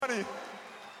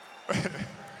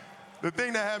the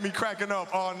thing that had me cracking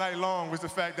up all night long was the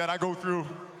fact that I go through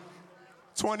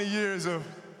 20 years of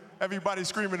everybody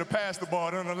screaming to pass the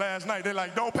ball. Then on the last night, they're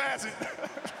like, don't pass it.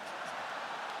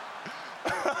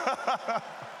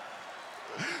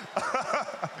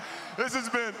 This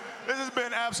has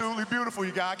been absolutely beautiful,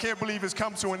 you guys. I can't believe it's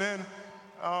come to an end.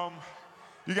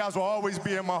 You guys will always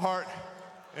be in my heart,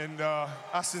 and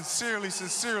I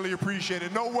sincerely appreciate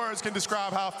it. No words can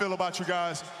describe how I feel about you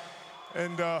guys.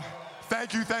 And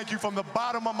thank you from the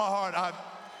bottom of my heart.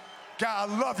 God,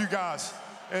 I love you guys,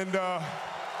 and I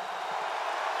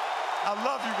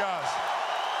love you guys.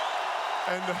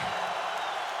 And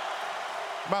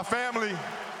my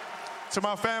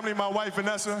family, my wife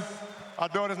Vanessa, our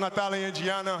daughters Natalia and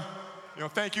Gianna,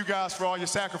 thank you guys for all your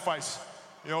sacrifice.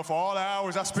 For all the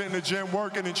hours I spent in the gym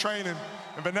working and training.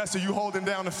 And Vanessa, you holding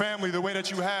down the family the way that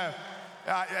you have.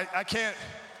 I can't,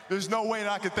 there's no way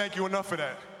that I could thank you enough for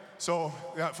that. So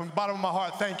from the bottom of my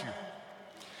heart, thank you.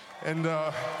 And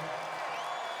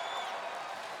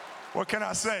what can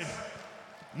I say?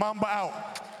 Mamba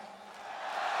out.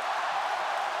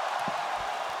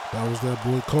 That was that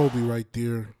boy Kobe right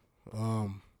there.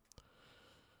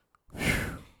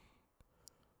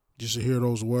 Just to hear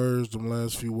those words, them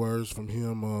last few words from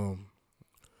him,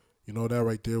 that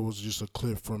right there was just a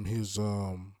clip from his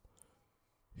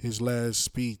last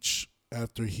speech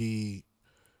after his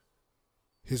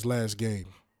last game,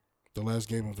 the last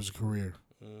game of his career.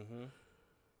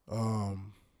 Mm-hmm.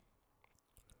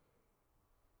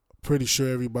 Pretty sure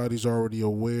everybody's already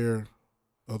aware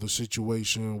of the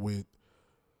situation with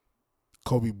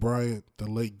Kobe Bryant, the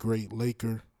late great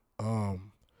Laker.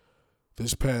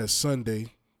 This past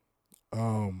Sunday,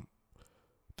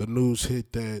 the news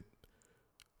hit that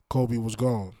Kobe was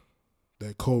gone,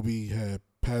 that Kobe had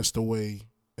passed away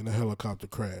in a helicopter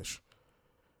crash.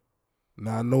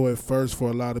 Now, I know at first for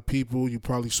a lot of people, you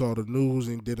probably saw the news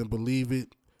and didn't believe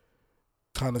it,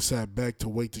 kind of sat back to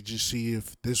wait to just see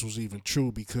if this was even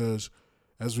true because,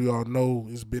 as we all know,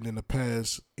 it's been in the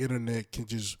past, internet can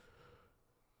just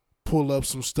pull up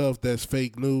some stuff that's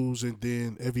fake news and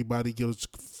then everybody gets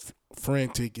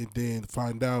frantic and then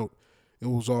find out it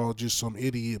was all just some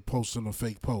idiot posting a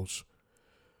fake post.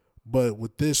 But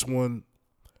with this one,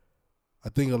 I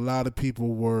think a lot of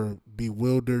people were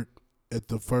bewildered at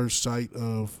the first sight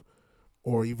of,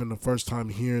 or even the first time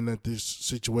hearing that this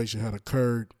situation had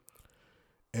occurred.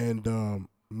 And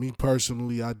me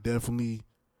personally, I definitely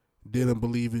didn't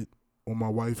believe it when my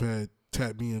wife had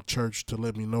tapped me in church to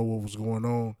let me know what was going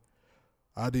on.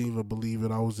 I didn't even believe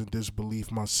it. I was in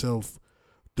disbelief myself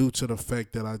due to the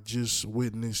fact that I just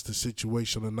witnessed the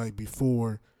situation the night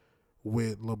before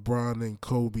with LeBron and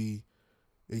Kobe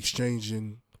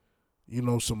exchanging,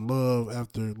 some love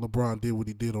after LeBron did what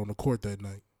he did on the court that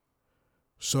night.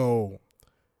 So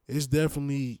it's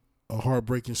definitely a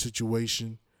heartbreaking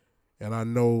situation, and I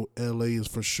know LA is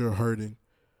for sure hurting.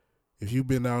 If you've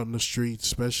been out in the streets,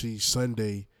 especially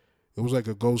Sunday, it was like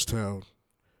a ghost town.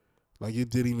 Like, it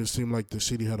didn't even seem like the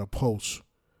city had a pulse.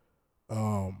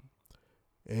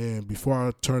 And before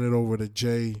I turn it over to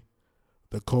Jay,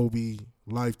 the Kobe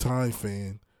lifetime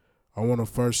fan, I want to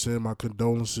first send my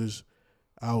condolences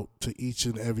out to each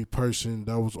and every person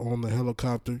that was on the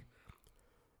helicopter.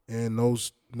 And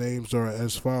those names are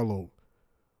as follows.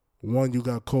 One, you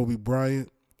got Kobe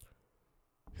Bryant,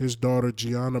 his daughter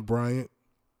Gianna Bryant.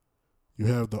 You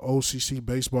have the OCC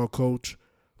baseball coach,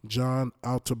 John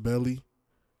Altobelli,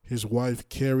 his wife,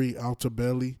 Carrie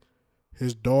Altobelli,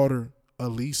 his daughter,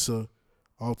 Elisa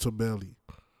Altobelli.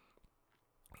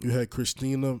 You had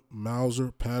Christina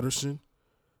Mauser Patterson,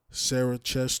 Sarah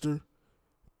Chester,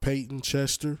 Peyton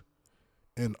Chester,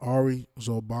 and Ari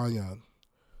Zobayan.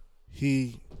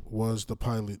 He was the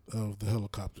pilot of the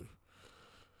helicopter.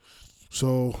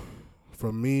 So,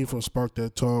 from me, from Spark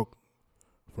That Talk,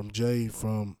 from Jay,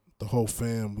 from the whole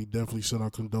fam, we definitely send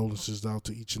our condolences out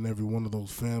to each and every one of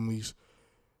those families,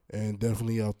 and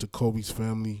definitely out to Kobe's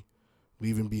family,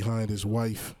 leaving behind his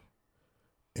wife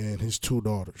and his two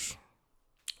daughters.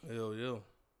 Hell yeah.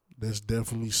 That's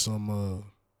definitely some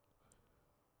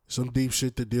deep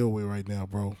shit to deal with right now,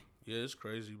 bro. Yeah, it's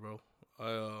crazy, bro.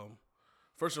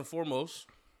 First and foremost,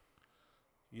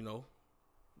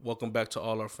 welcome back to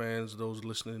all our fans, those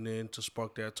listening in to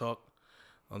Spark That Talk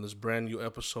on this brand new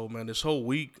episode, man. This whole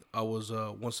week, I was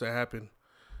once that happened,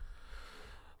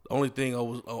 the only thing I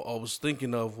was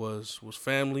thinking of was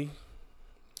family,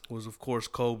 was of course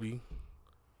Kobe,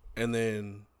 and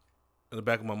then in the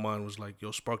back of my mind was like,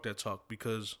 yo, Spark That Talk,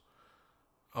 because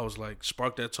I was like,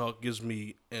 Spark That Talk gives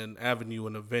me an avenue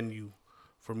and a venue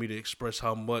for me to express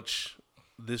how much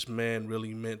this man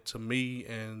really meant to me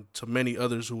and to many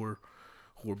others who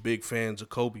who were big fans of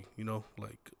Kobe. You know,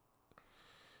 like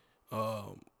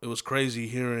it was crazy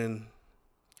hearing,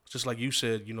 just like you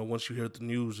said. You know, once you heard the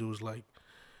news, it was like,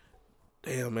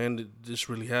 damn, man, did this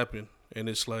really happen? And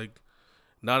it's like,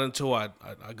 not until I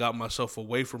got myself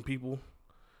away from people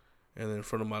and then in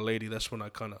front of my lady, that's when I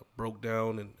kind of broke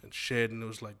down and shed, and it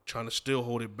was like trying to still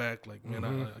hold it back. Like, man,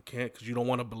 I can't, because you don't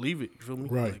want to believe it. You feel me?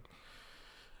 Right. Like,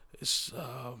 it's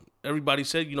everybody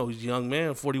said, you know, he's a young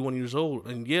man, 41 years old.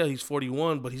 And yeah, he's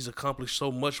 41, but he's accomplished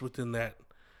so much within that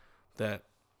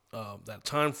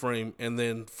time frame. And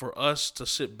then for us to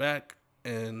sit back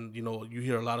and, you know, you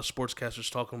hear a lot of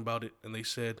sportscasters talking about it, and they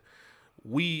said,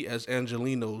 we as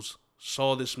Angelenos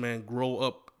saw this man grow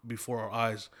up before our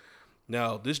eyes.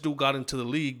 Now, this dude got into the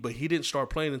league, but he didn't start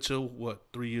playing until,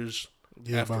 3 years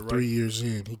after, about 3 years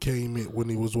in. He came in when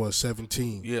he was,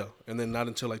 17? Yeah, and then not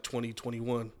until like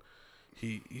 2021,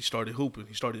 he started hooping.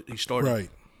 He started. Right.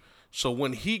 So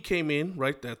when he came in,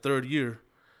 right, that third year,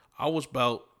 I was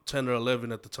about 10 or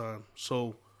 11 at the time.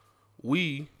 So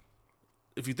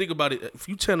if you think about it, if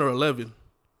you 10 or 11,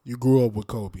 you grew up with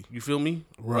Kobe. You feel me?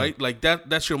 Right. Like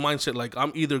that's your mindset. Like,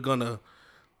 I'm either gonna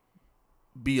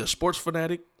be a sports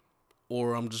fanatic,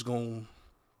 or I'm just gonna,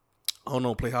 I don't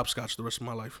know, play hopscotch the rest of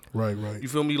my life. Right. You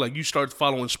feel me? Like, you start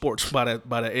following sports by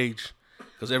that age,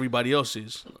 because everybody else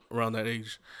is around that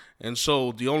age. And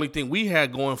so the only thing we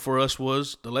had going for us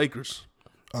was the Lakers.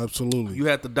 Absolutely. You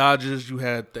had the Dodgers, you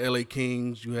had the LA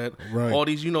Kings, you had all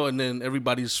these, you know, and then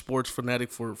everybody's sports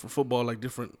fanatic for football, like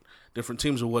different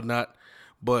teams or whatnot.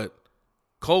 But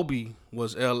Kobe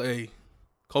was LA,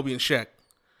 Kobe and Shaq,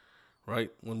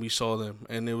 right, when we saw them.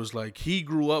 And it was like he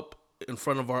grew up in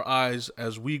front of our eyes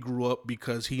as we grew up,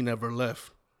 because he never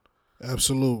left.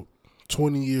 Absolute.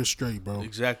 20 years straight, bro.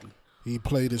 Exactly. He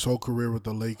played his whole career with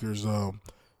the Lakers.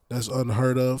 That's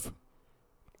unheard of,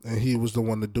 and he was the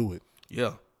one to do it.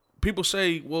 Yeah. People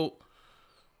say, well,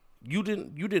 you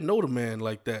didn't know the man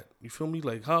like that. You feel me?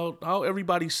 Like, how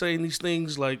everybody's saying these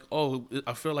things like, oh,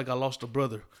 I feel like I lost a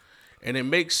brother. And it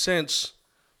makes sense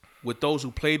with those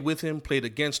who played with him, played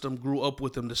against him, grew up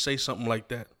with him, to say something like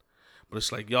that. But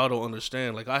it's like, y'all don't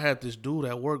understand. Like, I had this dude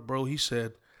at work, bro. He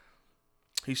said,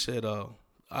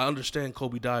 I understand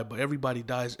Kobe died, but everybody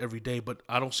dies every day. But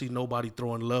I don't see nobody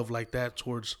throwing love like that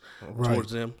towards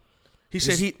them. He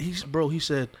said he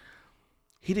said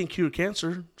he didn't cure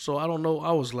cancer, so I don't know.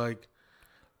 I was like,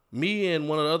 me and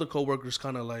one of the other coworkers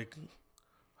kind of like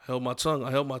held my tongue.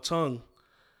 I held my tongue,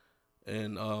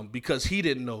 and because he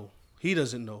didn't know, he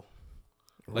doesn't know,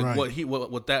 like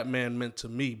what that man meant to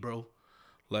me, bro.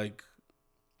 Like,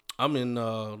 I'm in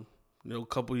a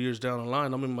couple years down the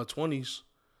line. I'm in my 20s.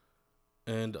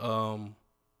 And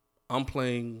I'm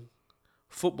playing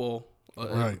football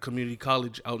at community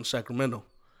college out in Sacramento.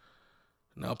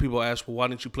 Now people ask, well, why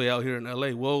didn't you play out here in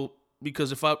L.A.? Well,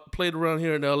 because if I played around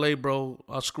here in L.A., bro,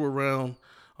 I'll screw around.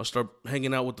 I'll start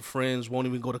hanging out with the friends, won't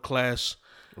even go to class.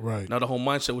 Right. Now the whole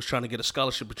mindset was trying to get a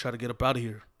scholarship and try to get up out of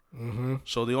here. Mm-hmm.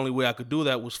 So the only way I could do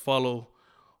that was follow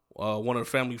one of the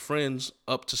family friends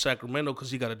up to Sacramento,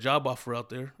 because he got a job offer out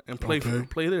there, and play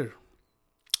there.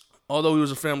 Although he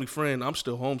was a family friend, I'm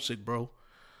still homesick, bro.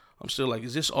 I'm still like,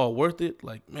 is this all worth it?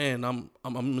 Like, man,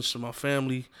 I'm missing my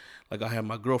family. Like, I had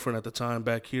my girlfriend at the time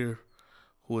back here,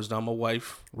 who is now my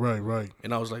wife. Right.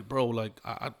 And I was like, bro, like,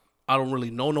 I don't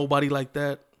really know nobody like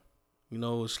that. You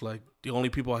know, it's like the only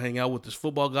people I hang out with is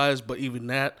football guys. But even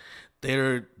that,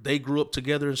 they grew up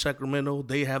together in Sacramento.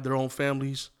 They have their own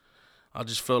families. I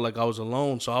just felt like I was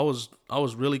alone. So I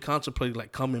was really contemplating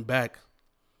like coming back.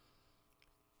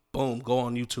 Boom, go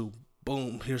on YouTube.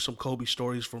 Boom, here's some Kobe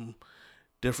stories from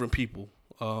different people.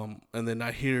 And then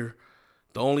the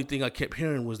only thing I kept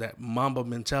hearing was that Mamba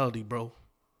mentality, bro.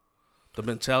 The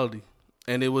mentality.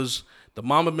 And it was, the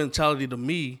Mamba mentality to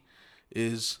me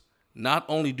is, not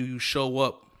only do you show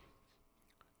up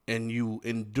and you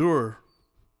endure,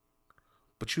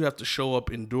 but you have to show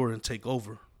up, endure, and take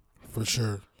over. For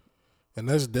sure. And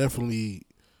that's definitely,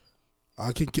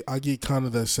 I get kind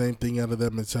of that same thing out of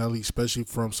that mentality, especially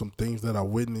from some things that I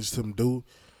witnessed him do,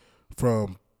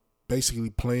 from basically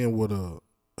playing with a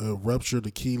ruptured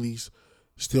Achilles,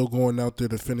 still going out there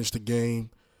to finish the game.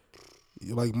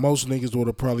 Like, most niggas would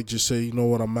have probably just said, you know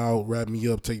what, I'm out, wrap me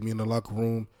up, take me in the locker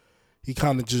room. He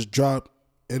kind of just dropped.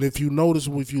 And if you notice,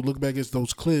 if you look back at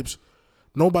those clips,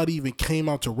 nobody even came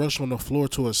out to rush on the floor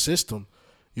to assist him.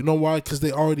 You know why? Because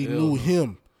they already knew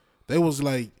him. They was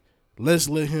like, let's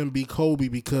let him be Kobe,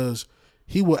 because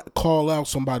he would call out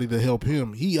somebody to help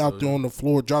him. He out there on the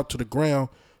floor, dropped to the ground.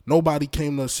 Nobody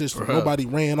came to assist him. Nobody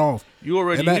ran off. You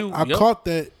already knew. I caught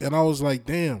that, and I was like,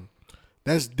 damn,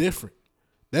 that's different.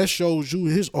 That shows you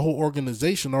his whole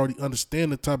organization already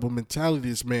understand the type of mentality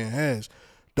this man has.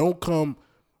 Don't come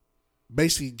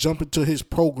basically jump into his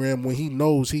program when he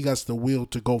knows he got the will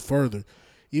to go further.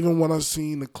 Even when I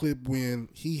seen the clip when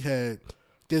he had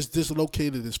just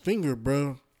dislocated his finger,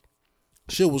 bro,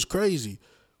 shit was crazy.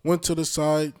 Went to the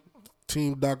side,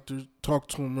 team doctor,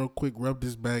 talked to him real quick, rubbed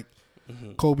his back.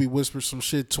 Kobe whispered some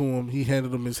shit to him. He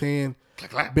handed him his hand,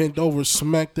 bent over,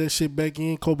 smacked that shit back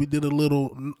in. Kobe did a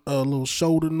little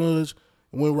shoulder nudge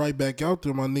and went right back out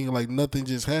there, my nigga, like nothing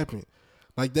just happened.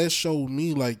 Like, that showed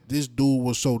me, like, this dude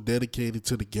was so dedicated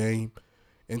to the game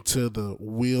and to the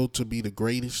will to be the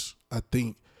greatest. I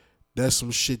think that's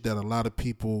some shit that a lot of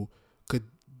people could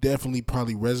definitely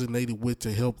probably resonate with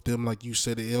to help them. Like you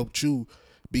said, it helped you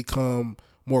become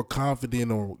more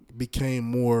confident or became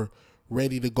more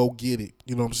ready to go get it.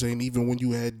 You know what I'm saying? Even when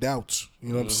you had doubts. You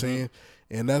know what I'm saying?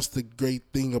 And that's the great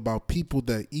thing about people,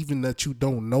 that even that you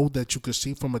don't know, that you could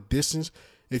see from a distance,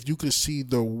 if you could see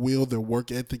their will, their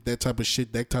work ethic, that type of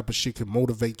shit can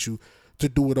motivate you to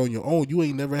do it on your own. You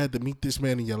ain't never had to meet this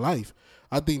man in your life.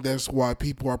 I think that's why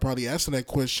people are probably asking that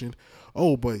question.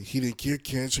 Oh, but he didn't cure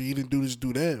cancer. He didn't do this,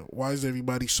 do that. Why is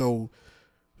everybody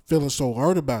feeling so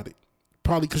hard about it?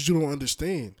 Probably because you don't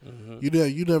understand.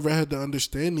 You never had the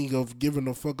understanding of giving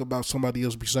a fuck about somebody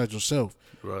else besides yourself.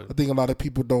 Right. I think a lot of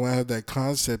people don't have that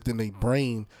concept in their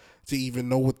brain to even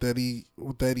know what that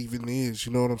even is.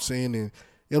 You know what I'm saying? And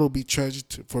it'll be tragic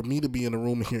for me to be in a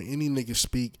room and hear any nigga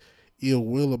speak ill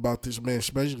will about this man,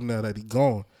 especially now that he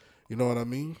gone. You know what I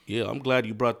mean? Yeah, I'm glad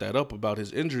you brought that up about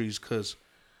his injuries, because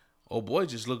oh boy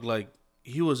just looked like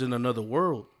he was in another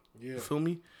world. Yeah. You feel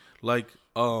me? Like,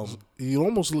 he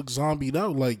almost looked zombied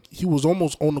out. Like, he was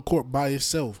almost on the court by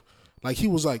himself. Like, he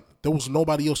was like, there was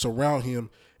nobody else around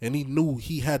him, and he knew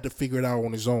he had to figure it out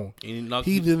on his own.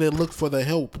 He didn't look for the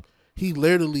help. He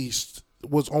literally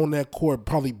was on that court,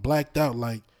 probably blacked out,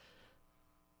 like,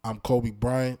 I'm Kobe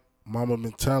Bryant, mama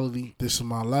mentality, this is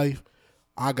my life.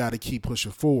 I got to keep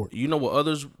pushing forward. You know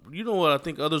what I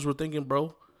think others were thinking,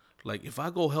 bro? Like, if I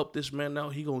go help this man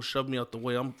out, he gonna shove me out the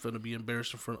way. I'm finna be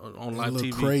embarrassed in front on live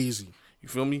TV. Crazy. You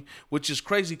feel me? Which is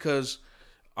crazy because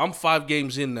I'm 5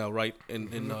 games in now, right?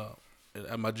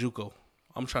 At my JUCO,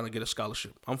 I'm trying to get a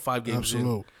scholarship. I'm 5 games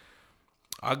in.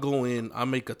 I go in, I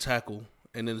make a tackle,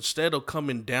 and then instead of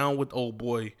coming down with old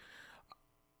boy,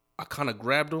 I kind of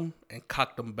grabbed him and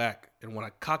cocked him back. And when I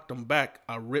cocked him back,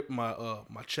 I ripped my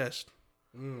my chest,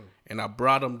 and I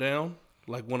brought him down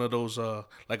like one of those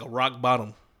like a rock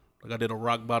bottom. Like, I did a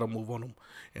rock bottom move on him,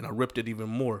 and I ripped it even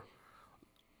more.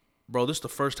 Bro, this is the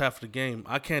first half of the game.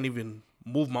 I can't even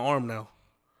move my arm now.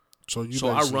 So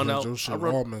I run out.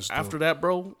 After that,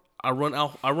 bro, I run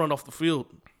off the field,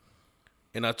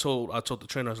 and I told the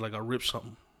trainer, I was like, I ripped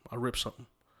something.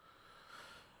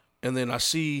 And then I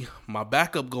see my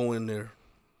backup go in there,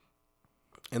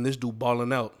 and this dude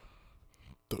balling out.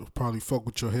 Probably fuck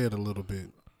with your head a little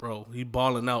bit. Bro, he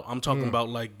balling out. I'm talking about,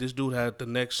 like, this dude had the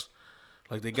next,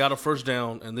 like, they got a first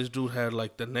down, and this dude had,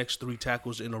 like, the next 3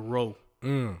 tackles in a row.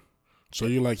 So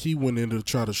you're like, he went in to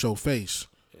try to show face.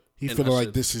 He feeling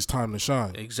like this is time to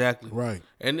shine. Exactly. Right.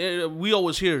 And we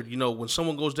always hear, when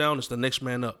someone goes down, it's the next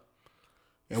man up.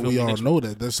 And we all know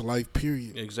that. That's life,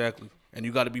 period. Exactly. And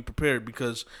you got to be prepared,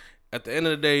 because at the end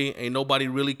of the day, ain't nobody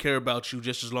really care about you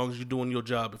just as long as you're doing your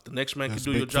job. If the next man can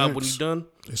do your job when he's done,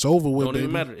 it's over with, don't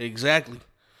even matter. Exactly.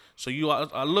 So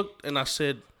I looked and I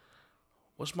said,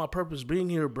 what's my purpose being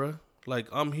here, bruh? Like,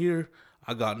 I'm here.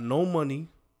 I got no money.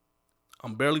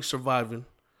 I'm barely surviving.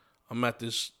 I'm at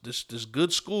this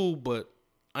good school, but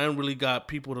I ain't really got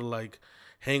people to, like,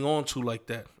 hang on to like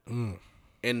that.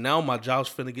 And now my job's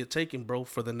finna get taken, bro,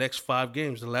 for the next 5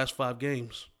 games, the last 5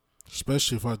 games.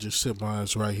 Especially if I just sit my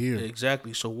ass right here.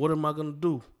 Exactly. So what am I going to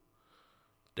do?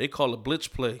 They call a blitz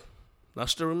play. And I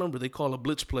still remember they call a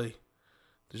blitz play.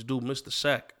 This dude missed the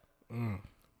sack.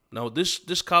 Now,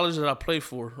 this college that I played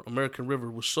for, American River,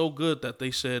 was so good that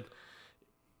they said,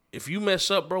 if you mess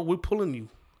up, bro, we're pulling you.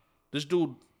 This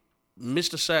dude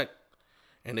missed a sack,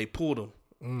 and they pulled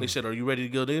him. They said, are you ready to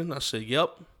get in? I said,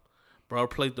 yep. Bro, I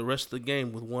played the rest of the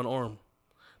game with one arm.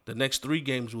 The next 3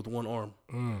 games with one arm.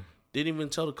 Didn't even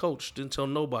tell the coach. Didn't tell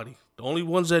nobody. The only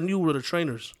ones that knew were the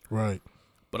trainers. Right.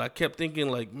 But I kept thinking,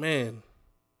 like, man,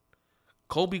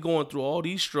 Kobe going through all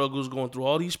these struggles, going through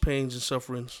all these pains and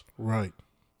sufferings. Right.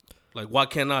 Like, why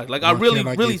can't I? Like, I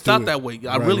really thought that way.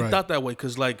 I really thought that way.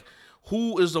 Because, like,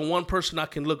 who is the one person I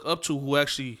can look up to who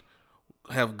actually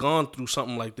have gone through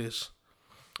something like this?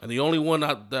 And the only one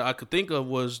that I could think of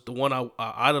was the one I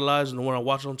idolized and the one I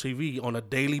watched on TV on a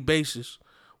daily basis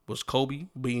was Kobe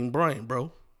Bean Bryant,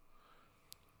 bro.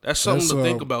 That's something to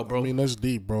think about, bro. I mean, that's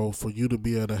deep, bro. For you to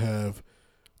be able to have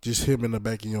just him in the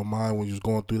back of your mind when you was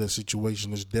going through that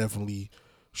situation is definitely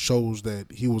shows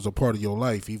that he was a part of your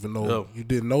life, even though you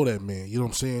didn't know that man. You know what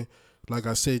I'm saying? Like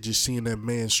I said, just seeing that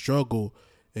man struggle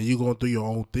and you going through your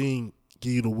own thing,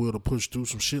 give you the will to push through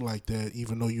some shit like that,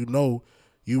 even though you know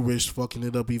you risk fucking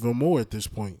it up even more at this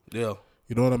point. Yeah.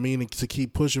 You know what I mean? And to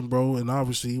keep pushing, bro. And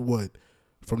obviously,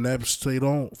 from that state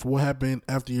on, what happened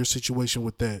after your situation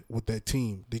with that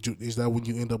team? Is that when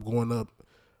you end up going up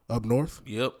north?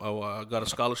 Yep. I got a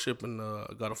scholarship and I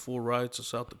got a full ride to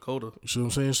South Dakota. You see what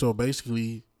I'm saying? So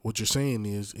basically, what you're saying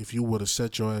is, if you would have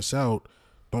set your ass out,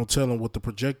 don't tell them what the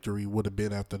trajectory would have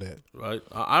been after that. Right.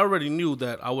 I already knew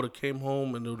that I would have came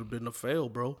home and it would have been a fail,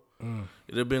 bro.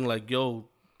 It'd have been like, yo,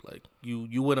 like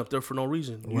you went up there for no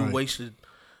reason. You wasted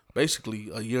basically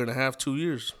a year and a half, 2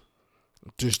 years.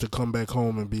 Just to come back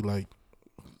home and be like,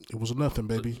 it was nothing,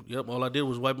 baby. Yep. All I did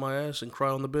was wipe my ass and cry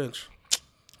on the bench.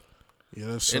 Yeah,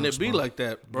 that sucks, and it be like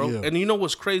that, bro. Yeah. And you know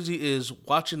what's crazy is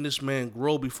watching this man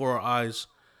grow before our eyes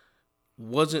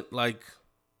wasn't like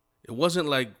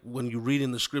when you read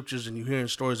in the scriptures and you hearing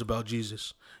stories about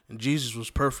Jesus. And Jesus was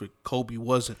perfect. Kobe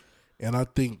wasn't. And I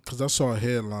think, because I saw a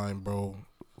headline, bro,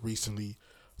 recently.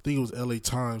 I think it was LA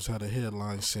Times had a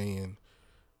headline saying,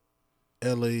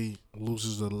 LA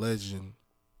loses a legend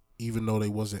even though they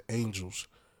wasn't angels,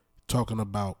 talking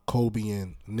about Kobe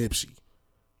and Nipsey.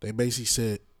 They basically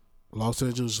said Los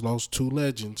Angeles lost two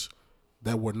legends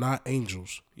that were not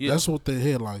angels. Yeah. That's what the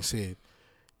headline said.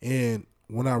 And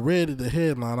when I read the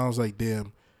headline, I was like,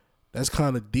 damn, that's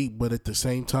kind of deep, but at the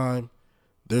same time,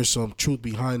 there's some truth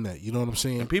behind that. You know what I'm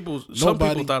saying? And some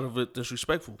people thought of it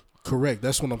disrespectful. Correct.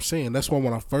 That's what I'm saying. That's why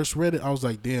when I first read it, I was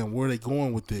like, damn, where are they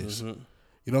going with this? Mm-hmm.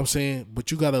 You know what I'm saying?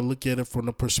 But you got to look at it from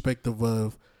the perspective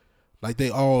of, like, they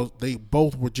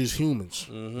both were just humans.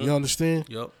 Mm-hmm. You understand?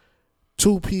 Yep.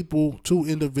 Two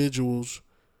individuals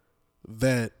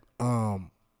that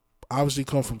obviously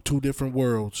come from two different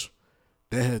worlds,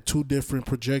 that had two different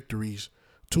trajectories,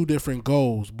 two different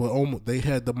goals, but they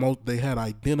had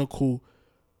identical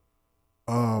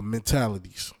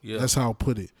mentalities. Yeah. That's how I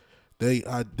put it.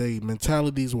 They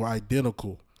mentalities were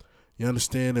identical. You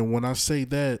understand? And when I say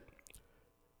that,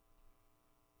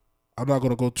 I'm not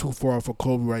gonna go too far off of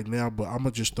Kobe right now, but I'm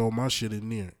gonna just throw my shit in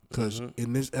there because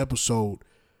in this episode,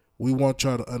 we want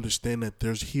y'all to understand that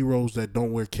there's heroes that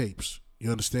don't wear capes.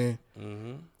 You understand?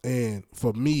 Mm-hmm. And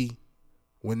for me,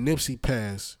 when Nipsey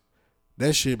passed,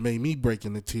 that shit made me break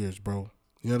into tears, bro.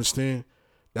 You understand?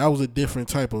 That was a different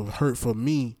type of hurt for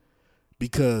me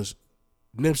because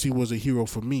Nipsey was a hero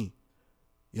for me.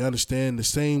 You understand? The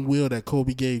same will that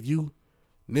Kobe gave you,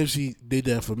 Nipsey did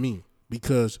that for me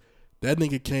because that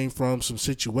nigga came from some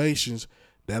situations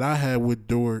that I had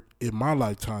endured in my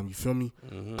lifetime. You feel me?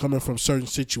 Mm-hmm. Coming from certain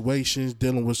situations,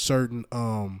 dealing with certain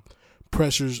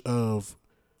pressures of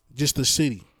just the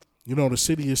city. You know, the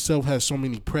city itself has so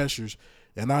many pressures,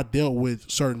 and I dealt with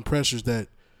certain pressures that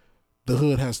the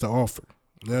hood has to offer.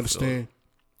 You understand?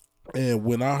 Sure. And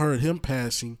when I heard him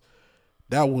passing,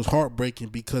 that was heartbreaking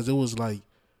because it was like,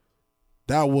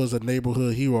 that was a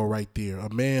neighborhood hero right there.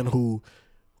 A man who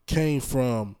came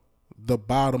from the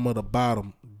bottom of the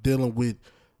bottom, dealing with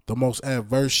the most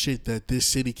adverse shit that this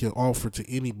city can offer to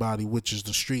anybody, which is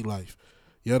the street life.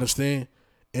 You understand?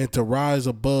 And to rise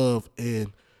above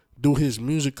and do his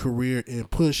music career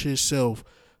and push himself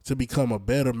to become a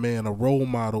better man, a role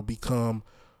model, become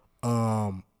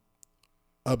a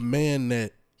man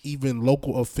that even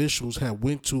local officials have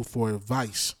went to for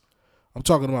advice. I'm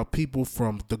talking about people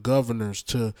from the governors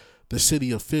to the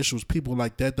city officials, people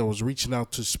like that was reaching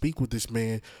out to speak with this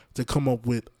man to come up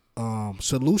with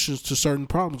solutions to certain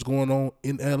problems going on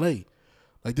in LA.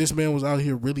 Like, this man was out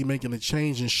here really making a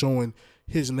change and showing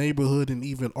his neighborhood and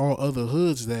even all other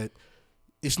hoods that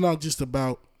it's not just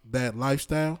about that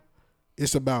lifestyle.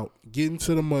 It's about getting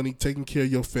to the money, taking care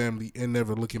of your family, and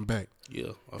never looking back.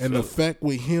 Yeah. And the fact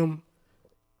with him,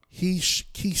 he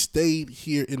stayed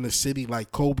here in the city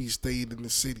like Kobe stayed in the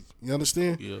city. You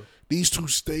understand? Yeah. These two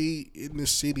stayed in the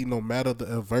city no matter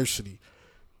the adversity.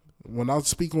 When I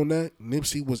speak on that,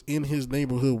 Nipsey was in his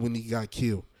neighborhood when he got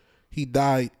killed. He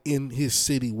died in his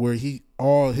city where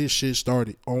all his shit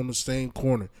started, on the same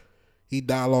corner. He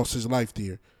died, lost his life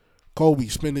there. Kobe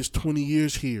spent his 20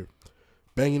 years here,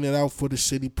 banging it out for the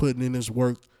city, putting in his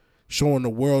work, showing the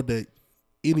world that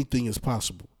anything is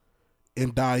possible,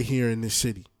 and died here in this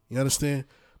city. You understand?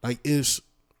 Like, it's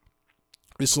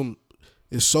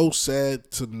so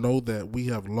sad to know that we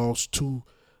have lost two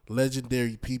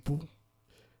legendary people,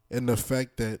 and the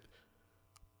fact that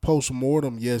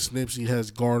post-mortem, yes, Nipsey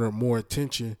has garnered more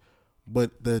attention,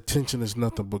 but the attention is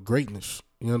nothing but greatness.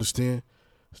 You understand?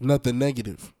 It's nothing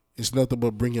negative. it's nothing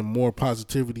but bringing more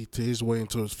positivity to his way and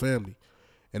to his family.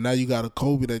 And now you got a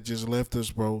Kobe that just left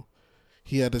us, bro.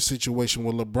 He had a situation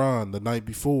with LeBron the night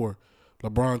before.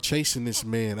 LeBron chasing this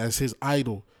man as his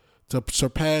idol to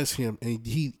surpass him, and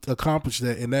he accomplished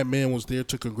that, and that man was there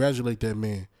to congratulate that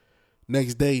man.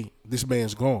 Next day, this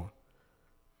man's gone.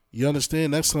 You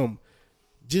understand? That's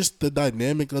just the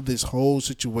dynamic of this whole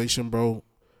situation, bro,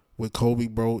 with Kobe,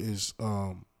 bro, is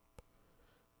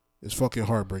fucking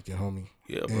heartbreaking, homie.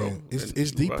 Yeah, bro. And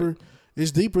it's deeper. Right.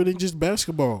 It's deeper than just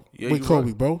basketball with Kobe,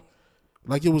 right, bro.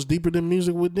 Like, it was deeper than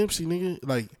music with Nipsey, nigga.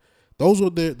 Like,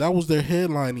 that was their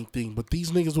headlining thing, but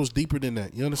these niggas was deeper than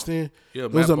that. You understand? Yeah,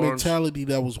 it was a mentality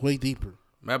that was way deeper.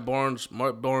 Mark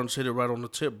Barnes hit it right on the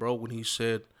tip, bro, when he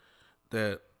said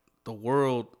that the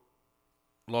world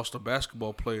lost a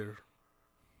basketball player,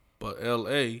 but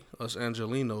L.A., us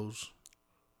Angelinos,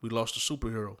 we lost a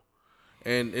superhero.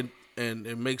 And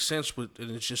it makes sense and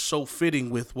it's just so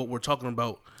fitting with what we're talking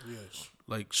about. Yes.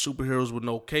 Like superheroes with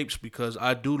no capes, because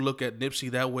I do look at Nipsey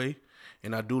that way,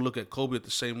 and I do look at Kobe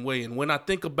the same way. And when I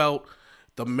think about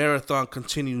the marathon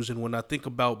continues, and when I think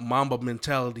about Mamba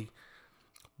mentality,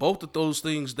 both of those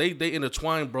things, they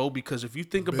intertwine, bro, because if you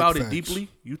think about it deeply,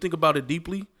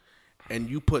 and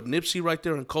you put Nipsey right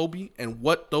there and Kobe and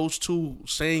what those two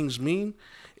sayings mean,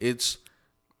 it's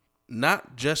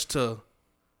not just to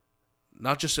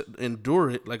endure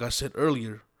it, like I said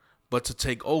earlier, but to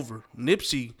take over.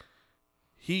 Nipsey,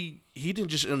 he didn't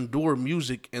just endure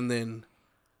music and then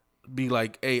be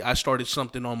like, hey, I started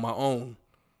something on my own.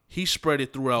 He spread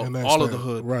it throughout all of the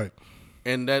hood. Right.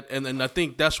 And I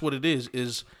think that's what it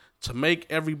is to make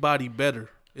everybody better.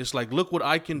 It's like, look what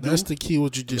I can do. That's the key,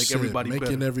 what you just said.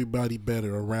 Making everybody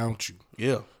better around you.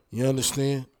 Yeah. You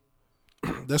understand?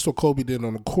 That's what Kobe did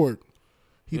on the court.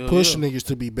 He pushed niggas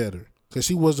to be better because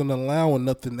he wasn't allowing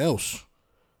nothing else.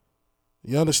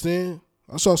 You understand?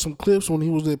 I saw some clips when he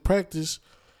was at practice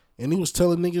and he was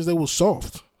telling niggas they was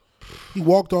soft. He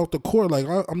walked off the court like,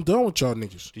 I'm done with y'all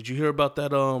niggas. Did you hear about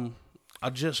that? I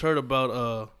just heard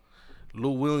about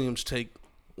Lou Williams' take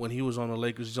when he was on the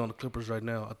Lakers. He's on the Clippers right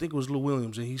now. I think it was Lou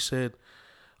Williams, and he said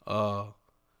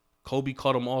Kobe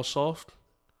caught them all soft,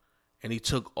 and he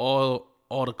took all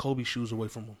the Kobe shoes away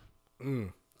from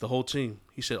them. The whole team.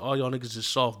 He said, all y'all niggas is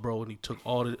soft, bro, and he took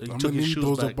took his shoes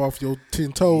those back. Up off your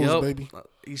 10 toes, baby.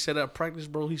 He said at practice,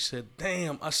 bro, he said,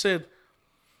 damn. I said,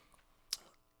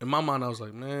 in my mind, I was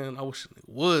like, man, I wish they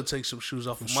would take some shoes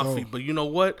off of my feet. But you know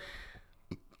what?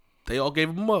 They all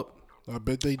gave them up. I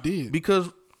bet they did. Because,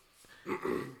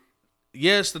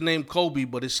 yes, the name Kobe,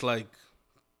 but it's like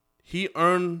he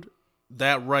earned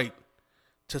that right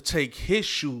to take his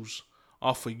shoes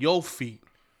off of your feet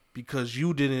because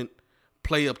you didn't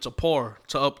play up to par,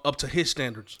 up to his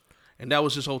standards. And that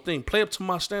was his whole thing. Play up to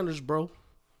my standards, bro.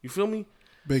 You feel me?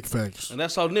 Big facts. And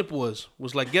that's how Nip was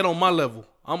like, get on my level.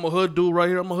 I'm a hood dude right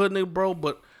here. I'm a hood nigga, bro,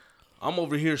 but I'm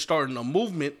over here starting a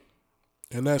movement.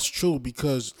 And that's true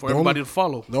because for everybody to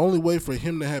follow. The only way for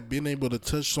him to have been able to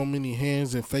touch so many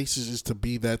hands and faces is to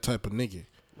be that type of nigga.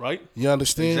 Right? You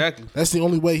understand? Exactly. That's the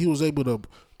only way he was able to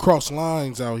cross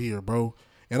lines out here, bro.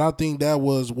 And I think that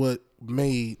was what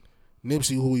made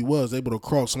Nipsey who he was, able to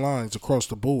cross lines across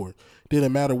the board.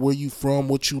 Didn't matter where you from,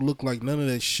 what you look like, none of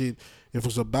that shit. If it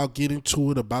was about getting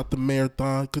to it, about the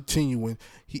marathon continuing,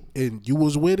 and you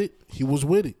was with it, he was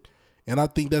with it. And I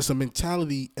think that's a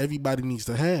mentality everybody needs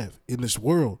to have in this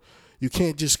world. You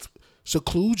can't just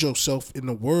seclude yourself in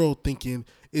the world thinking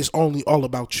it's only all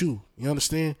about you. You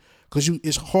understand? Because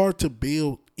it's hard to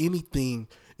build anything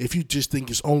if you just think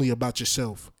it's only about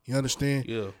yourself. You understand?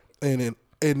 Yeah. And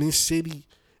in this city,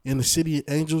 in the city of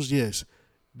angels, yes,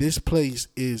 this place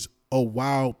is a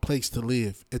wild place to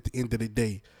live at the end of the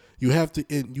day. You have to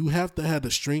have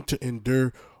the strength to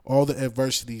endure all the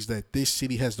adversities that this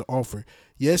city has to offer.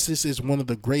 Yes, this is one of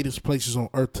the greatest places on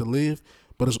earth to live,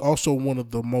 but it's also one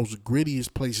of the most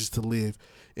grittiest places to live.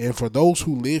 And for those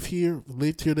who lived here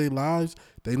their lives,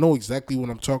 they know exactly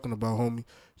what I'm talking about, homie.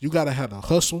 You gotta have the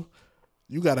hustle.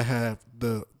 You gotta have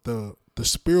the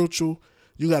spiritual.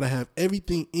 You gotta have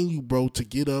everything in you, bro, to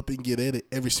get up and get at it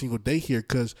every single day here.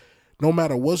 Cause no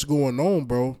matter what's going on,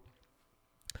 bro,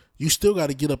 you still got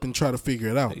to get up and try to figure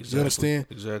it out. Exactly. You understand?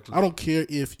 Exactly. I don't care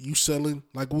if you selling,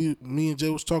 like me and Jay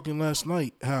was talking last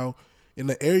night, how in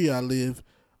the area I live,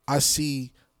 I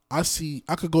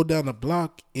could go down the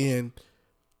block and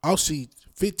I'll see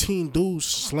 15 dudes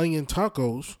slinging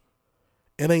tacos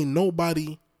and ain't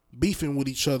nobody beefing with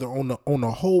each other on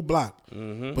the whole block.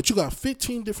 Mm-hmm. But you got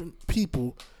 15 different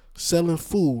people selling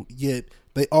food, yet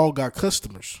they all got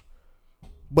customers.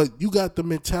 But you got the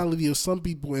mentality of some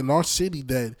people in our city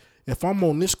that if I'm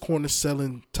on this corner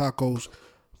selling tacos,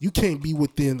 you can't be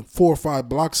within 4 or 5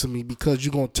 blocks of me because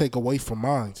you're gonna take away from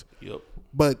mine. Yep.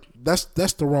 But that's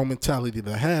the wrong mentality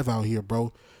to have out here,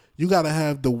 bro. You gotta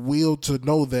have the will to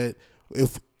know that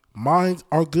if mine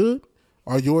are good,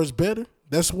 are yours better?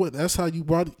 That's how you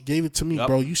gave it to me,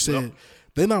 bro. You said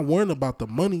they're not worrying about the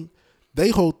money. They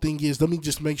whole thing is, let me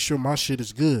just make sure my shit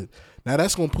is good. Now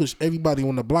that's gonna push everybody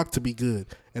on the block to be good,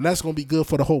 and that's gonna be good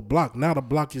for the whole block. Now the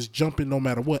block is jumping no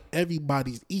matter what.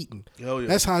 Everybody's eating. Hell yeah.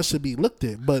 That's how it should be looked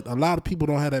at. But a lot of people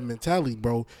don't have that mentality,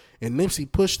 bro. And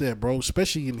Nipsey pushed that, bro,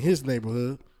 especially in his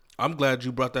neighborhood. I'm glad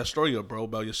you brought that story up, bro,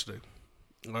 about yesterday.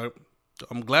 All right,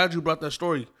 I'm glad you brought that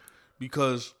story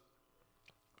because.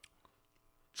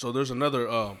 So there's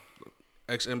another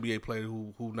ex-NBA player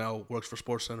who now works for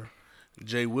SportsCenter,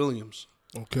 Jay Williams.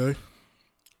 Okay.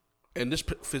 And this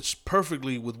fits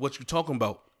perfectly with what you're talking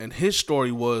about. And his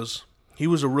story was, he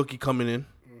was a rookie coming in.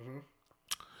 Mm-hmm.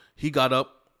 He got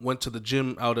up, went to the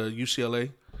gym out of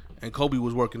UCLA, and Kobe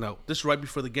was working out. This is right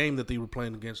before the game that they were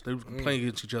playing against. They were playing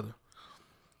against each other.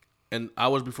 And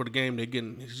hours before the game,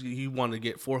 he wanted to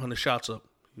get 400 shots up.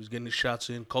 He was getting his shots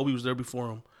in. Kobe was there before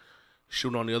him,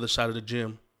 shooting on the other side of the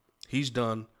gym. He's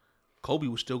done. Kobe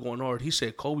was still going hard. He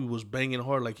said Kobe was banging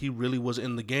hard like he really was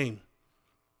in the game.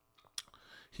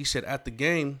 He said at the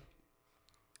game,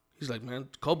 he's like, man,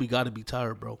 Kobe got to be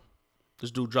tired, bro. This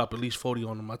dude dropped at least 40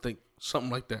 on him, I think.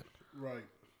 Something like that. Right.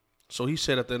 So he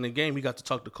said at the end of the game, he got to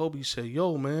talk to Kobe. He said,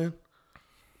 yo, man,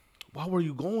 why were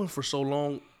you going for so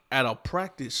long at a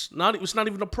practice? It's not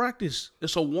even a practice.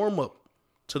 It's a warm-up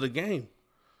to the game.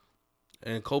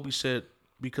 And Kobe said,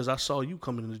 because I saw you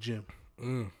coming in the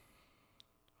gym.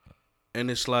 And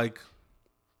it's like,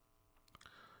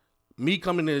 me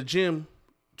coming to the gym,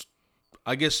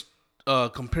 I guess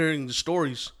comparing the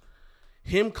stories,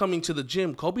 him coming to the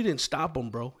gym, Kobe didn't stop him,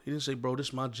 bro. He didn't say, bro, this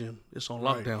is my gym. It's on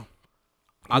lockdown.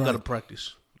 I got to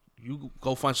practice. You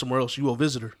go find somewhere else. You a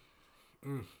visitor.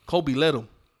 Kobe let him.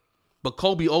 But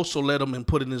Kobe also let him and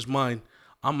put in his mind,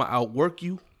 I'm going to outwork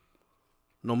you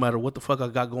no matter what the fuck I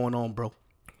got going on, bro.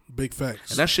 Big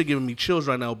facts. And that shit giving me chills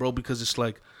right now, bro, because it's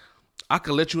like, I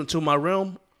could let you into my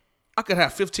realm. I could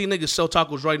have 15 niggas sell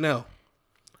tacos right now.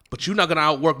 But you're not going to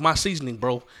outwork my seasoning,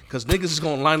 bro, because niggas is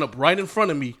going to line up right in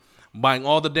front of me buying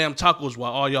all the damn tacos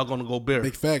while all y'all going to go bare.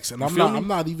 Big facts. And I'm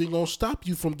not even going to stop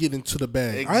you from getting to the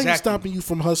bag. Exactly. I ain't stopping you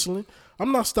from hustling.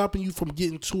 I'm not stopping you from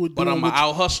getting to it. But I'm going to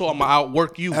out-hustle. I'm going to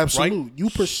outwork you, absolutely. Right? You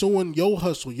pursuing your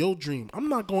hustle, your dream. I'm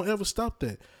not going to ever stop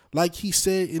that. Like he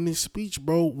said in his speech,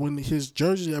 bro, when his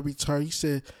jersey got retired, he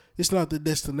said, it's not the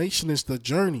destination, it's the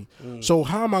journey. So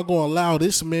how am I going to allow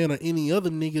this man or any other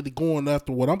nigga to go on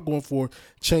after what I'm going for,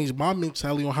 change my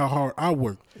mentality on how hard I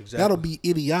work? Exactly. That'll be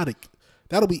idiotic.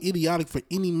 That'll be idiotic for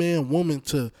any man, woman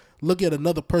to look at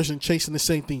another person chasing the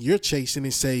same thing you're chasing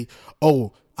and say,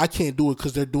 oh, I can't do it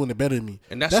because they're doing it better than me.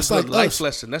 And that's a good like life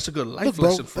lesson. That's a good life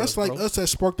lesson for us. That's like bro. Us at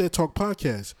Spark That Talk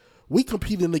podcast. We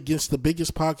competing against the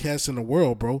biggest podcast in the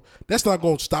world, bro. That's not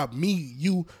going to stop me,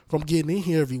 you, from getting in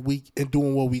here every week and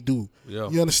doing what we do. Yeah.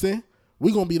 You understand?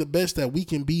 We're going to be the best that we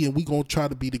can be, and we're going to try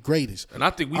to be the greatest. And I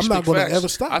think I'm not going to ever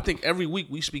stop. I think every week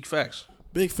we speak facts.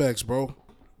 Big facts, bro.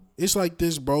 It's like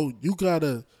this, bro. You got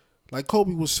to, like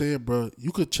Kobe was saying, bro,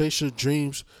 you could chase your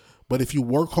dreams, but if you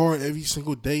work hard every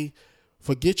single day,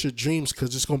 forget your dreams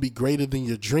because it's going to be greater than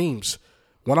your dreams.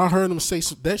 When I heard him say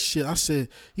that shit,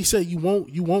 he said, you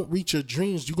won't reach your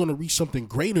dreams. You're going to reach something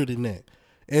greater than that.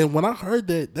 And when I heard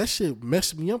that shit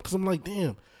messed me up because I'm like,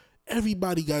 damn,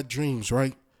 everybody got dreams,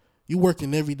 right? You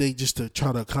working every day just to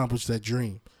try to accomplish that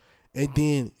dream. And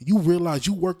then you realize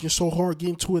you working so hard,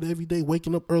 getting to it every day,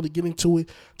 waking up early, getting to it,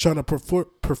 trying to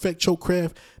perfect your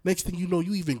craft. Next thing you know,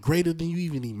 you even greater than you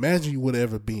even imagine you would have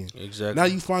ever been. Exactly. Now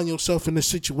you find yourself in a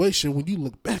situation when you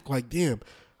look back like, damn,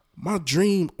 my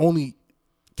dream only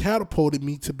catapulted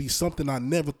me to be something I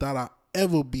never thought I'd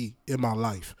ever be in my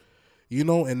life. You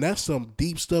know, and that's some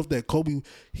deep stuff that Kobe,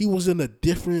 he was in a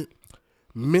different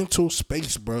mental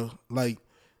space, bro. Like,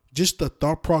 just the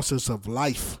thought process of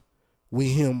life with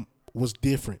him was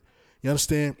different. You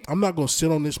understand? I'm not going to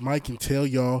sit on this mic and tell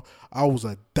y'all I was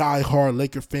a diehard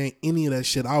Laker fan, any of that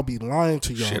shit. I'll be lying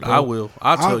to y'all. Shit, bro. I will.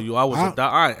 I'll tell you,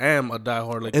 I am a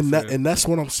diehard Laker fan. And that's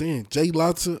what I'm saying. Jay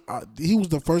Lotta, he was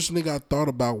the first nigga I thought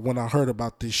about when I heard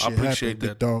about this shit. I appreciate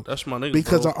that. Dog. That's my nigga,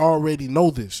 because bro. I already know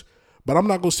this. But I'm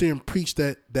not going to sit and preach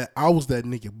that I was that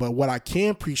nigga. But what I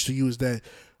can preach to you is that,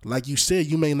 like you said,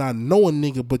 you may not know a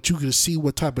nigga, but you can see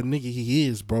what type of nigga he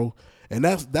is, bro. And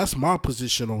that's my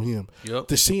position on him. Yep.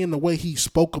 To seeing the way he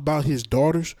spoke about his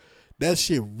daughters, that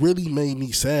shit really made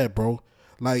me sad, bro.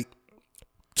 Like,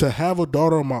 to have a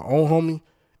daughter of my own, homie,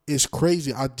 is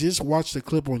crazy. I just watched a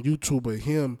clip on YouTube of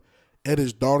him at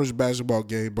his daughter's basketball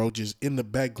game, bro, just in the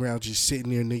background, just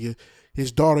sitting there, nigga.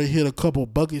 His daughter hit a couple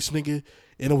buckets, nigga,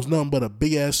 and it was nothing but a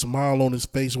big-ass smile on his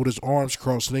face with his arms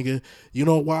crossed, nigga. You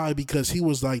know why? Because he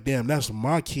was like, damn, that's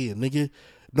my kid, nigga.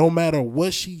 No matter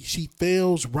what she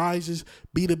fails, rises,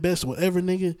 be the best, whatever,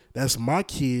 nigga, that's my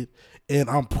kid, and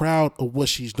I'm proud of what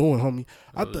she's doing, homie.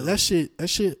 I thought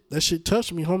that shit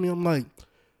touched me, homie. I'm like,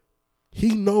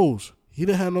 he knows. He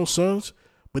didn't have no sons,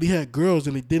 but he had girls,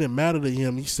 and it didn't matter to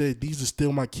him. He said, these are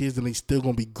still my kids, and they still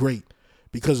going to be great.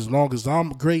 Because as long as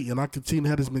I'm great and I continue to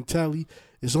have this mentality,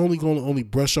 it's only going to only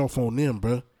brush off on them,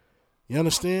 bro. You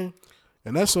understand?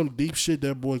 And that's some deep shit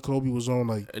that boy Kobe was on.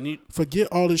 Like, forget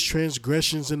all his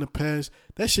transgressions in the past.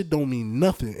 That shit don't mean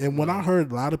nothing. And when I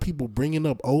heard a lot of people bringing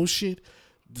up old shit,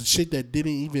 the shit that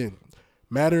didn't even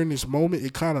matter in this moment,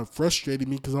 it kind of frustrated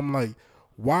me because I'm like,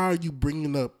 why are you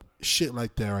bringing up shit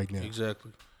like that right now?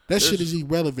 Exactly. That shit is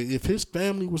irrelevant. If his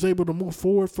family was able to move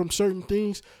forward from certain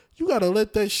things, you got to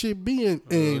let that shit be and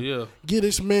get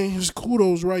this man his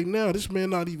kudos right now. This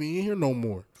man not even in here no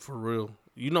more. For real.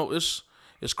 You know, it's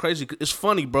crazy. It's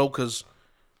funny, bro, because,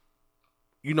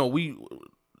 you know, we,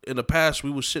 in the past,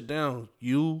 we would sit down.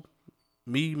 You,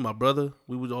 me, my brother,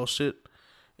 we would all sit.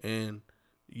 And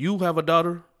you have a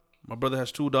daughter. My brother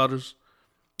has 2 daughters.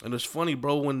 And it's funny,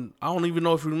 bro, when, I don't even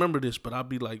know if you remember this, but I'd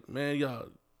be like, man, y'all.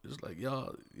 It's like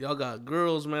y'all got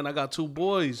girls, man. I got 2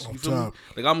 boys. You feel me?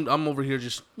 Like I'm over here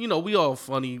just, you know, we all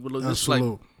funny. It's like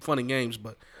funny games,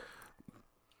 but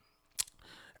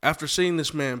after seeing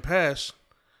this man pass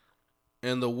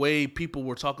and the way people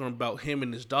were talking about him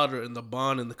and his daughter and the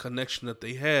bond and the connection that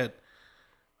they had,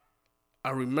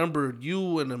 I remember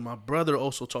you and then my brother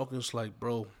also talking. It's like,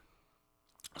 bro,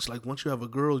 it's like once you have a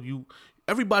girl,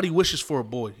 everybody wishes for a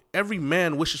boy. Every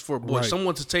man wishes for a boy,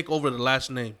 someone to take over the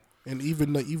last name. And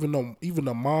even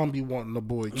the mom be wanting a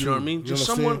boy too. You know what I mean? Just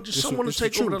someone to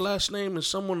take over the last name and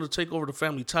someone to take over the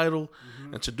family title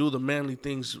and to do the manly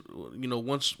things, you know,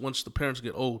 once the parents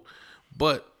get old.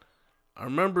 But I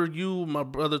remember you, my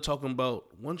brother, talking about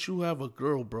once you have a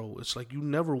girl, bro, it's like you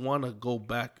never want to go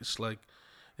back. It's like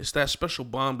it's that special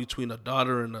bond between a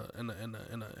daughter and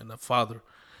a father.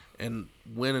 And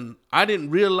when I didn't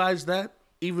realize that,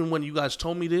 even when you guys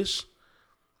told me this.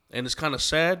 And it's kind of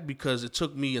sad because it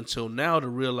took me until now to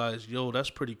realize, yo, that's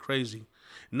pretty crazy.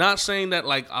 Not saying that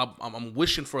like I'm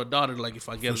wishing for a daughter, like if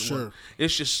I get one. It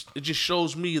just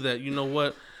shows me that, you know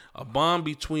what, a bond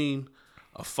between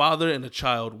a father and a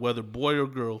child, whether boy or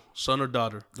girl, son or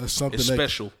daughter, that's something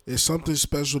special. It's something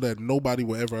special that nobody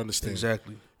will ever understand.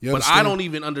 Exactly. But I don't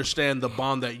even understand the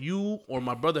bond that you or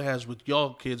my brother has with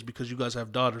y'all kids because you guys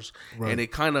have daughters, and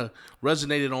it kind of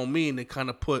resonated on me, and it kind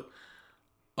of put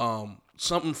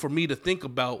something for me to think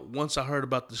about once I heard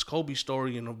about this Kobe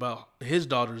story and about his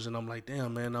daughters. And I'm like,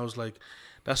 damn, man. I was like,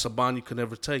 that's a bond you could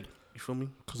never take. You feel me?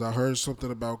 Because I heard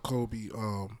something about Kobe.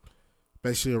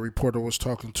 Basically, a reporter was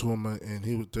talking to him,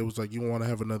 and they was like, you want to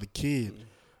have another kid.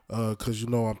 Because, you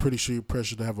know, I'm pretty sure you're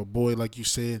pressured to have a boy, like you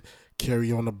said,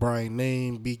 carry on the Bryant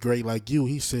name, be great like you.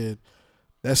 He said,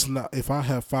 that's not, if I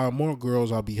have 5 more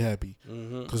girls, I'll be happy.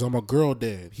 Because I'm a girl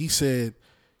dad. He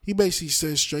basically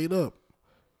said straight up,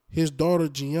 his daughter,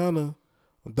 Gianna,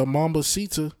 the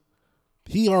Mambacita,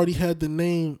 he already had the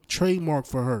name trademark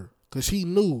for her because he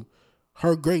knew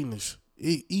her greatness.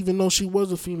 Even though she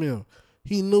was a female,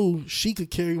 he knew she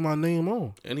could carry my name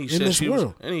on in this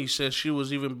world. And he said she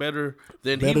was even better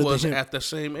than he was at the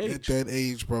same age. At that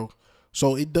age, bro.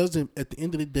 So it doesn't, at the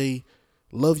end of the day,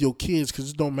 love your kids because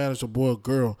it don't matter if it's a boy or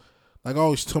girl. Like I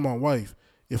always tell my wife,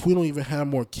 if we don't even have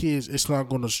more kids, it's not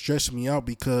going to stress me out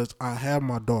because I have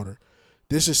my daughter.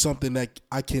 This is something that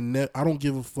I don't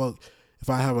give a fuck if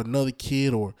I have another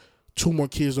kid or 2 more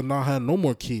kids or not have no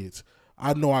more kids.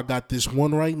 I know I got this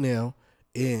one right now,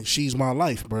 and she's my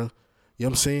life, bro. You know what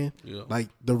I'm saying? Yeah. Like,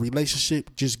 the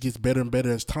relationship just gets better and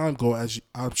better as time goes. As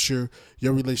I'm sure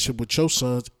your relationship with your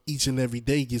sons each and every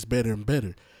day gets better and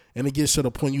better. And it gets to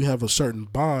the point you have a certain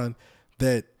bond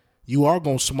that you are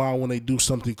going to smile when they do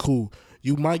something cool.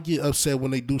 You might get upset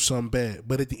when they do something bad,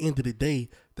 but at the end of the day,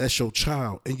 that's your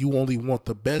child, and you only want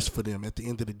the best for them at the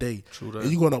end of the day. True that.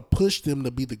 And you're going to push them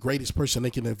to be the greatest person they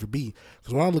can ever be.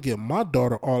 Because when I look at my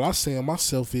daughter, all I say of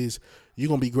myself is, you're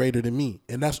going to be greater than me,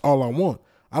 and that's all I want.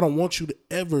 I don't want you to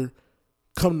ever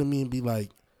come to me and be like,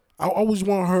 I always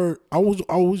want her, I was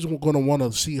always going to want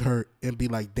to see her and be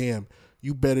like, damn,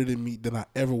 you better than me than I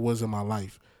ever was in my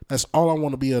life. That's all I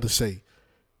want to be able to say.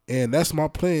 And that's my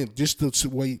plan, just the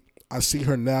way I see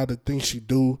her now, the things she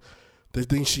do, the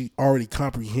things she already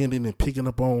comprehending and picking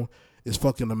up on is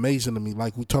fucking amazing to me.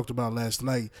 Like we talked about last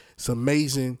night, it's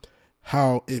amazing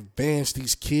how advanced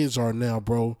these kids are now,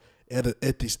 bro,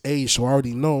 at this age. So I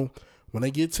already know when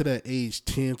they get to that age,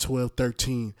 10, 12,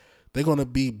 13, they're going to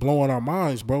be blowing our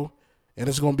minds, bro. And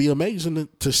it's going to be amazing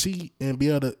to see and be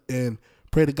able to, and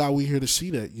pray to God we here to see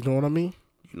that. You know what I mean?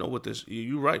 You know what this,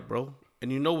 you're right, bro.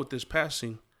 And you know with this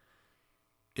passing,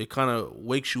 it kind of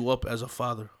wakes you up as a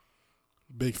father.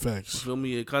 Big facts. You feel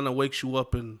me? It kind of wakes you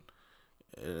up and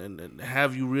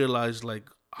have you realize like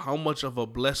how much of a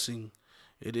blessing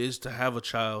it is to have a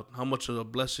child, how much of a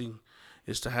blessing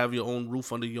is to have your own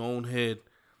roof under your own head,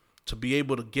 to be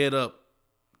able to get up,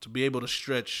 to be able to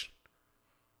stretch.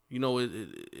 You know,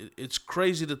 it's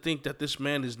crazy to think that this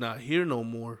man is not here no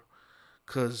more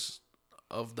because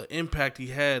of the impact he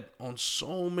had on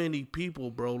so many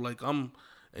people, bro. Like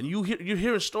you're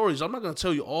hearing stories. I'm not gonna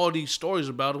tell you all these stories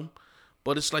about him,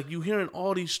 but it's like you hearing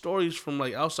all these stories from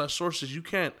like outside sources. You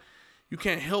can't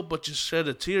help but just shed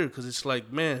a tear because it's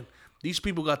like, man, these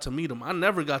people got to meet him. I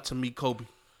never got to meet Kobe.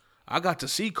 I got to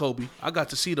see Kobe. I got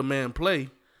to see the man play,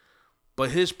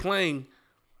 but his playing,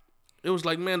 it was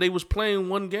like, man, they was playing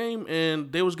one game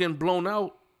and they was getting blown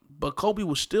out, but Kobe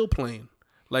was still playing,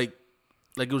 like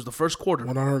it was the first quarter.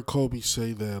 When I heard Kobe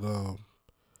say that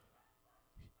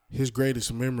his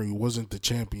greatest memory wasn't the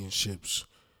championships,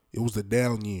 it was the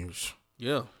down years.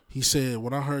 Yeah. He said,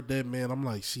 when I heard that, man, I'm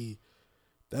like, see,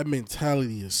 that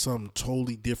mentality is something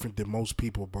totally different than most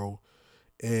people, bro.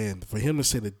 And for him to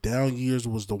say the down years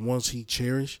was the ones he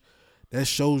cherished, that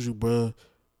shows you, bro,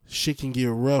 shit can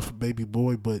get rough, baby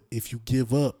boy, but if you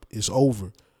give up, it's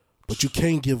over. But you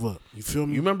can't give up. You feel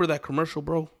me? You remember that commercial,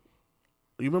 bro?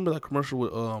 You remember that commercial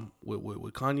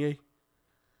with Kanye?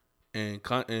 And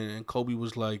Kobe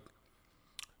was like,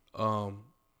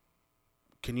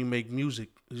 can you make music?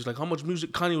 He's like, how much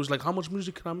music? Kanye was like, how much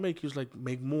music can I make? He was like,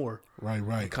 make more. Right.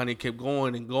 And Kanye kept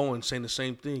going and going, saying the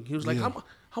same thing. He was like,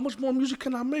 how much more music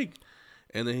can I make?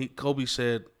 And then Kobe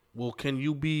said, well, can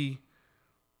you be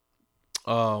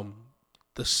the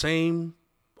same?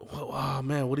 Oh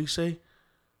man, what did he say?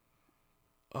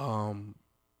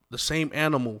 The same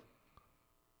animal,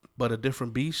 but a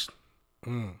different beast.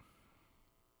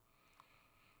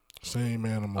 Same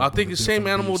animal. I think it's same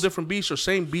animal, different beast, or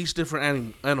same beast,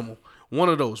 different animal. One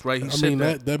of those, right? I mean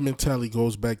that mentality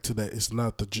goes back to that. It's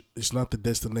not the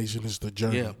destination, it's the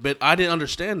journey. Yeah, but I didn't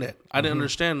understand that. I didn't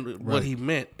understand what he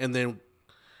meant, and then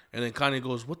Kanye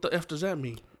goes, "What the f does that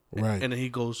mean?" Right. And then he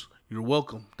goes, "You're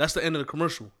welcome." That's the end of the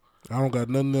commercial. I don't got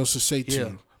nothing else to say to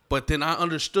you. But then I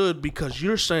understood because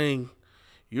you're saying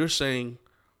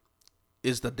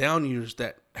is the down years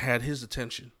that had his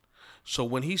attention. So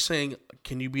when he's saying,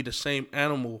 can you be the same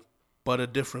animal but a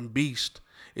different beast,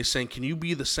 it's saying, can you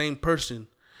be the same person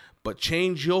but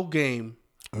change your game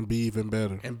and be even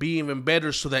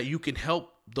better so that you can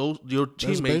help your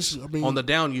teammates on the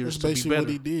down years to be better. That's basically what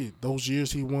he did. Those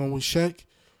years he won with Shaq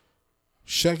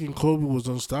and Kobe was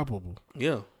unstoppable.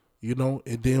 Yeah. You know,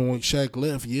 and then when Shaq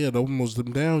left, those was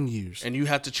them down years. And you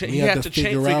had to change. He had to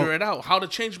figure it out. How to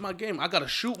change my game. I got to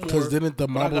shoot more. Because didn't the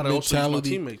Mamba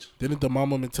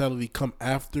mentality come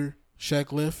after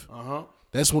Shaq left?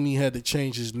 That's when he had to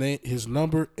change his name, his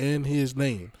number, and his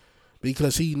name,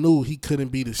 because he knew he couldn't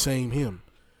be the same him.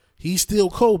 He's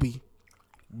still Kobe,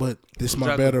 but this is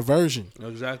my better version.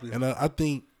 Exactly. And I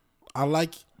think I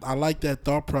like that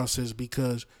thought process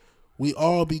because we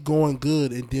all be going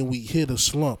good and then we hit a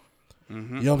slump.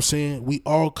 Mm-hmm. You know what I'm saying? We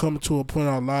all come to a point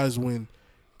in our lives when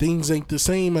things ain't the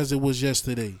same as it was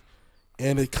yesterday.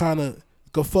 And it kind of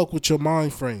go fuck with your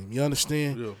mind frame. You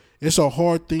understand? Yeah. It's a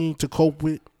hard thing to cope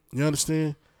with. You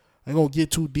understand? I ain't going to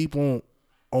get too deep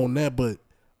on that, but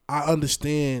I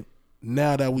understand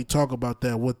now that we talk about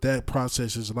that, what that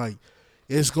process is like.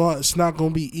 It's not going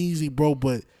to be easy, bro,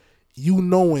 but you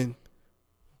knowing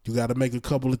you got to make a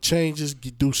couple of changes,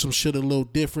 do some shit a little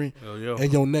different,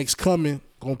 and your next coming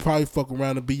going to probably fuck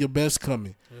around and be your best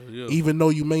coming. Even though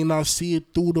you may not see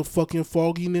it through the fucking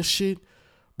fogginess shit,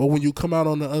 but when you come out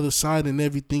on the other side and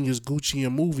everything is Gucci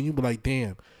and moving, you be like,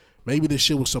 damn, maybe this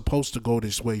shit was supposed to go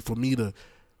this way for me to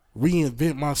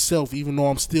reinvent myself, even though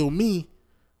I'm still me,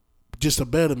 just a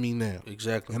better me now.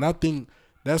 Exactly. And I think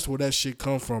that's where that shit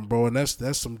come from, bro. And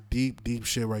that's some deep, deep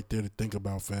shit right there to think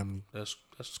about, family. That's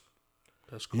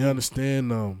cool. You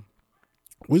understand?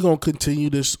 We're going to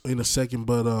continue this in a second,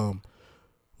 but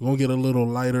we're going to get a little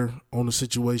lighter on the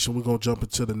situation. We're going to jump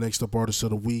into the next up artist of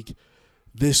the week.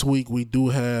 This week, we do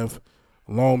have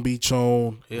Long Beach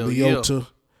on Leota.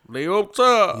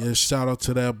 Leota. Yeah, shout out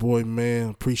to that boy,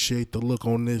 man. Appreciate the look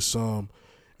on this. And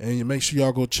make sure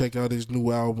y'all go check out his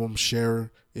new album,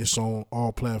 Sharer. It's on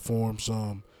all platforms.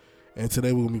 And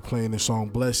today we're going to be playing the song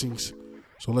Blessings.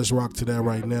 So let's rock to that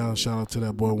right now. Shout out to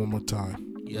that boy one more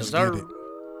time. Yes, let's sir.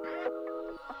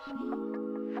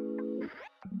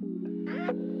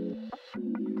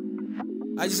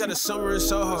 I just had a summer in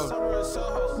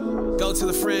Soho. Go to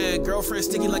the friend, girlfriend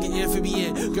sticky like an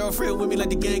amphibian. Girlfriend with me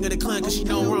like the gang of the clan, cause she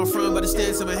know where I'm from. By the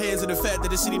stance of my hands and the fact that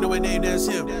the city know my name, that's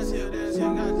him. And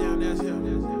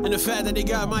the fact that they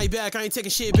got my back, I ain't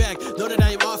taking shit back. Know that I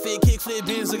am off it, kickflip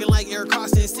bins looking like Eric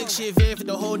Costin. Stick shit van for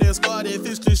the whole damn squad. And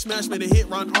fist to smash, made a hit,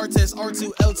 Ron Artest,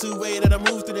 R2, L2, way that I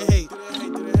move through the hate.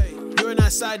 You're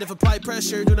not side of apply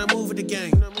pressure, do not move with the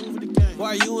gang. Why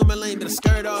are you in my lane, better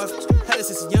skirt off? Had it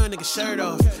since a young nigga shirt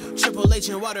off. Triple H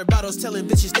and water bottles telling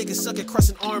bitches they can suck it, cross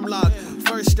an arm lock.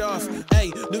 First off, hey,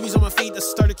 newbies on my feet, that's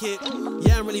a starter kit.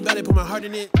 Yeah, I'm really bad at put my heart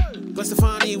in it. Gwen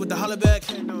Stefani with the holla back.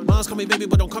 Moms call me baby,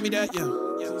 but don't call me that, yeah.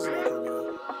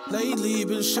 Lately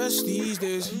been stressed these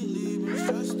days.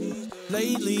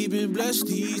 Lately been blessed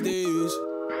these days.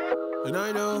 And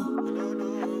I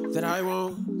know that I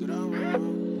won't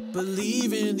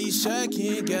believe in these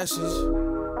second guesses.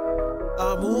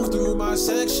 I move through my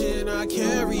section, I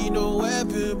carry no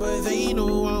weapon, but they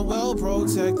know I'm well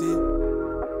protected.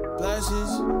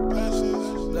 Blessings,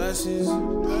 blessings, blessings,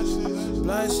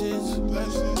 blessings,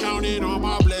 blessings. Counting on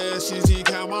my blessings, he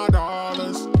count my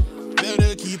dollars.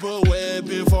 Better keep a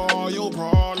weapon for all your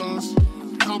problems.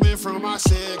 Coming from my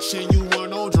section, you want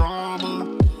no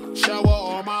drama. Shower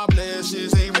all my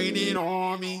blessings, ain't raining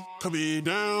on me. Coming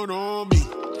down on me,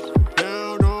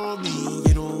 down on me.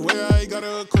 You know where I got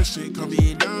a question,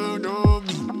 coming down on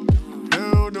me,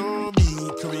 down on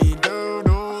me. Coming down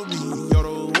on me. You're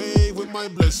the wave with my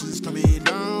blessings, coming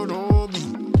down on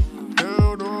me,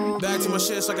 down on me. Back to my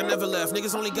shit like I never left.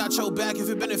 Niggas only got your back if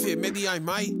it benefit. Maybe I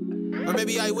might. Or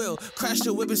maybe I will. Crash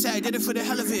the whip and say I did it for the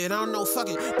hell of it. I don't know, fuck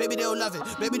it. Maybe they'll love it.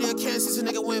 Maybe they'll cancel since a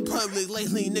nigga went public.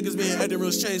 Lately, niggas been acting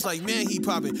real strange like, man, he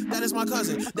poppin'. That is my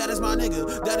cousin. That is my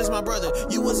nigga. That is my brother.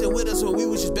 You wasn't with us when we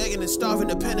was just begging and starving,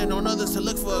 depending on others to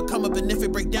look for a come up. And if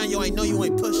it break down, yo, I know you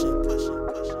ain't pushing.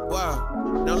 Wow.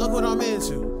 Now look what I'm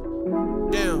into.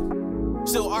 Damn.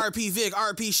 Still RP Vic,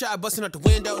 RP shot busting out the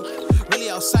window.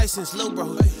 Really outside since Lil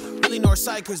Bro. Really north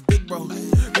side cause big bro.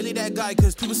 Really that guy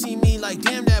cause people see me like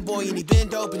damn that boy. And he been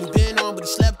dope and he been on but he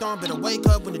slept on. Better wake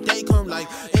up when the day come like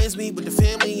ends meet with the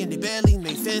family. And they barely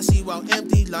make fancy while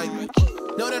empty like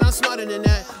know that I'm smarter than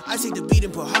that. I take the beat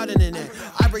and put harder than that.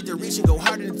 I break the reach and go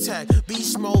harder than attack.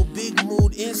 Beast mode, big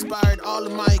mood, inspired all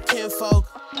of my kinfolk.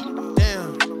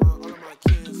 Damn.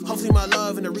 Hopefully my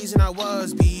love and the reason I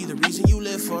was be the reason you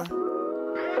live for.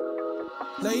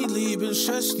 Lately been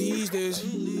stressed these days.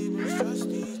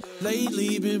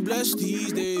 Lately been blessed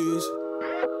these days.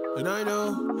 And I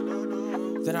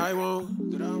know that I won't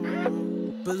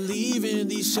believe in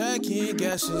these second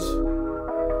guesses.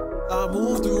 I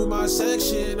move through my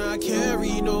section, I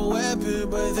carry no weapon,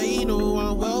 but they know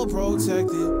I'm well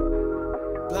protected.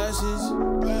 Blessings,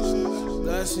 blessings,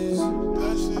 blessings,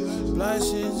 blessings,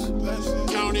 blessings, blessings.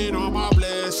 Counting on my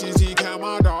blessings, he count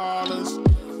my dollars.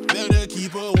 Better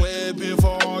keep a weapon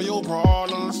for all your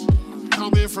problems.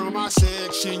 Coming from my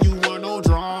section, you want no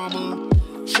drama.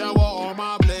 Shower all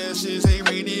my blessings, ain't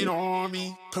raining on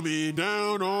me. Coming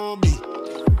down on me,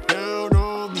 down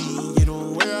on me. You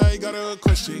know where I got a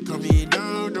question, coming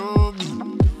down on me,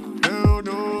 down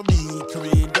on me.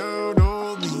 Coming down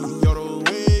on me. You're the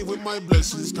wave with my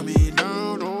blessings, coming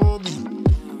down on me.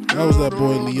 That was that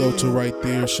boy Leota right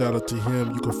there. Shout out to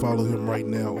him. You can follow him right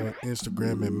now on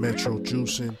Instagram at Metro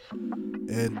Juicing.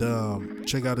 And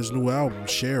check out his new album,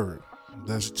 Share It.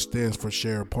 That stands for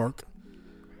Share Park,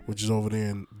 which is over there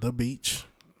in the beach.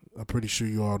 I'm pretty sure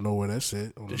you all know where that's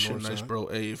at. On this the shit north nice, side. bro.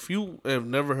 Hey, if you have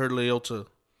never heard Leota,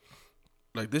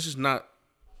 like this is not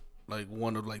like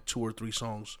one of like 2 or 3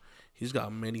 songs. He's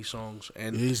got many songs,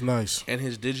 and Yeah, he's nice. And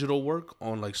his digital work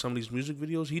on like some of these music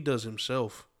videos, he does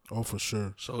himself. Oh, for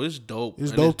sure. So it's dope.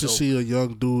 It's dope to see a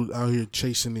young dude out here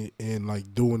chasing it and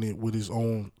like doing it with his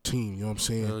own team. You know what I'm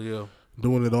saying? Hell yeah.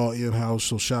 Doing it all in-house.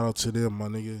 So shout out to them, my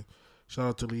nigga. Shout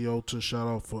out to Leota. Shout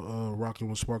out for rocking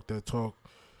with Spark That Talk.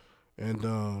 And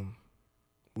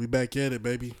we back at it,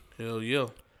 baby. Hell yeah.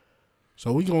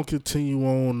 So we gonna continue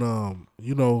on.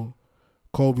 You know,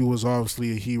 Kobe was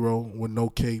obviously a hero with no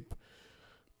cape.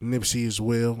 Nipsey as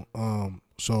well.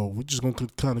 So we're just gonna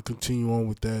kind of continue on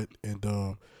with that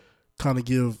and kind of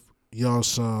give y'all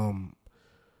some,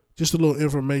 just a little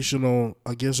information on,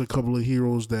 I guess, a couple of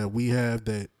heroes that we have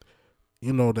that,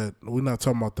 you know, that we're not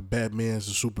talking about the Batmans,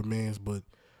 the Supermans, but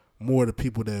more the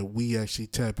people that we actually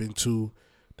tap into,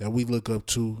 that we look up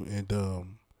to, and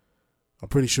I'm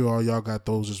pretty sure all y'all got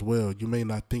those as well. You may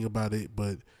not think about it,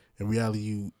 but in reality,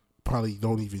 you probably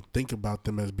don't even think about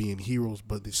them as being heroes,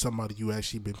 but it's somebody you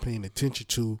actually been paying attention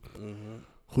to,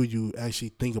 who you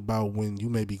actually think about when you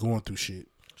may be going through shit.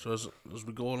 So as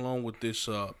we go along with this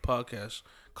podcast,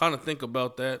 kind of think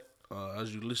about that.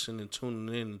 as you listen and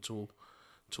tuning in to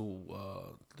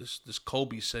this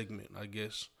Kobe segment, I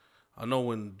guess. I know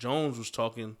when Jones was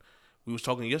talking, we was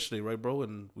talking yesterday, right, bro?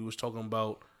 And we was talking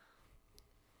about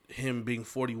him being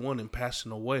 41 and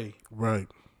passing away. Right.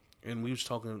 And we was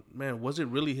talking, man, was it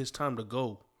really his time to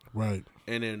go? Right.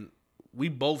 And then we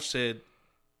both said,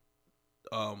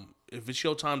 if it's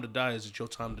your time to die, is it your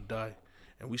time to die?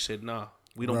 And we said, nah,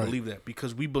 we don't believe that,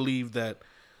 because we believe that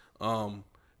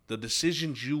the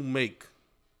decisions you make,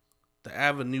 the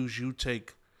avenues you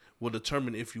take, will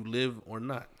determine if you live or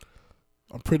not.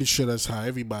 I'm pretty sure that's how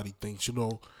everybody thinks,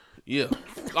 Yeah.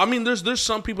 I mean, there's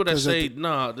some people that say,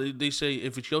 they say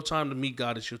if it's your time to meet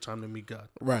God, it's your time to meet God.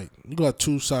 Right. You got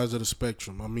two sides of the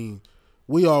spectrum. I mean,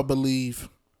 we all believe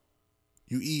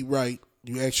you eat right,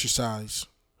 you exercise,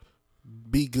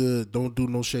 be good, don't do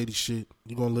no shady shit,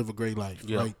 you're going to live a great life,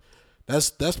 right? That's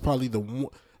probably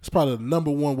the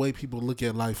number one way people look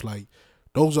at life. Like,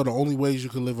 those are the only ways you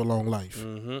can live a long life.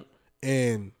 Mm-hmm.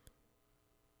 And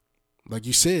like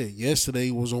you said,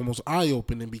 yesterday was almost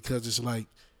eye-opening, because it's like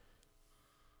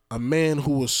a man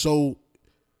who was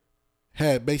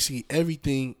had basically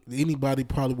everything anybody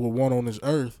probably would want on this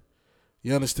earth,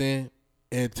 you understand?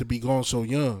 And to be gone so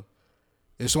young,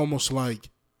 it's almost like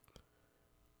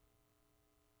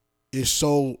I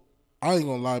ain't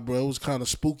gonna lie, bro, it was kind of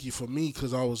spooky for me,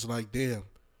 because I was like, damn,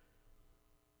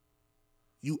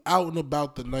 you out and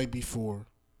about the night before,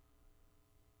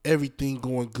 everything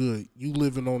going good. You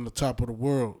living on the top of the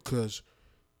world, because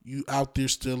you out there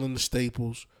still in the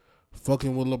Staples,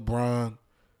 fucking with LeBron.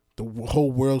 The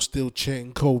whole world still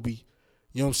chanting Kobe.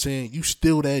 You know what I'm saying? You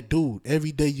still that dude.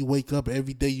 Every day you wake up,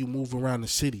 every day you move around the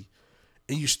city.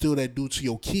 And you still that dude to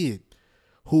your kid,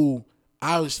 who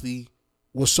obviously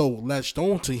was so latched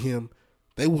on to him.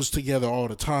 They was together all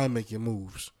the time making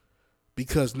moves,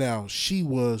 because now she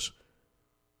was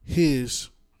his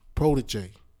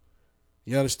protege.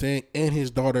 You understand? And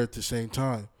his daughter at the same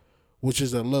time, which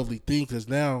is a lovely thing, because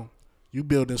now you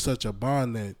building such a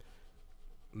bond that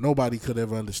nobody could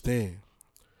ever understand.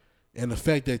 And the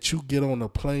fact that you get on a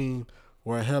plane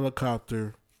or a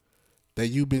helicopter that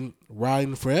you've been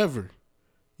riding forever,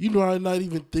 I'm not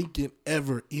even thinking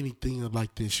ever anything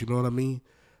like this, you know what I mean?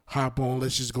 Hop on,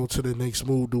 let's just go to the next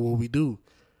move, do what we do.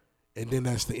 And then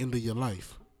that's the end of your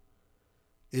life.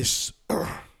 It's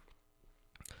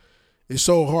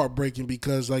so heartbreaking,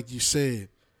 because like you said,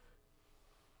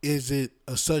 is it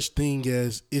a such thing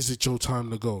as, is it your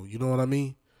time to go? You know what I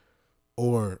mean?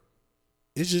 Or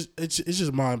it's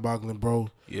just mind-boggling, bro.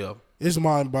 Yeah. It's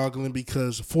mind-boggling,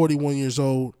 because 41 years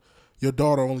old, your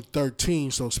daughter only 13,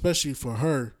 so especially for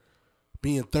her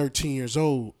being 13 years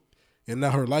old and now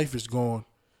her life is gone,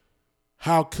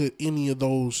 how could any of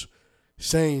those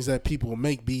sayings that people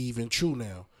make be even true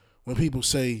now? When people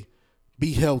say,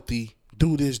 be healthy,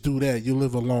 do this, do that, you'll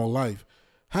live a long life.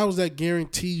 How does that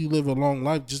guarantee you live a long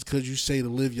life just because you say to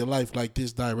live your life like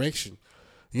this direction?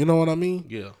 You know what I mean?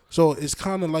 Yeah. So it's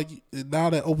kind of like,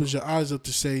 now that opens your eyes up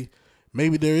to say,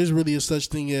 maybe there is really a such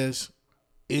thing as,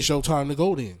 it's your time to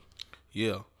go then.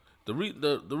 Yeah. The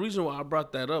reason why I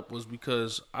brought that up was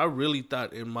because I really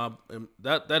thought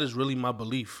that is really my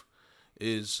belief,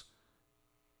 is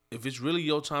if it's really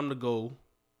your time to go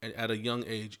at a young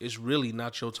age, it's really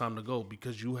not your time to go,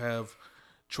 because you have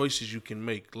choices you can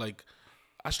make. Like,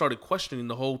 I started questioning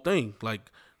the whole thing.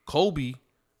 Like, Kobe,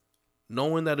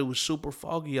 knowing that it was super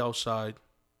foggy outside,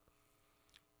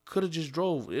 could have just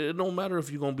drove. It don't matter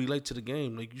if you're going to be late to the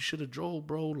game. Like, you should have drove,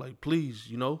 bro. Like, please,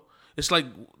 It's like,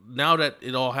 now that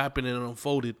it all happened and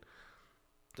unfolded,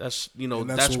 that's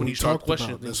when you start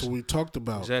questioning things. That's what we talked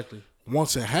about. Exactly.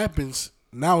 Once it happens,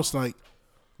 now it's like,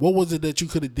 what was it that you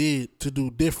could have did to do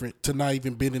different to not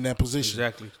even been in that position?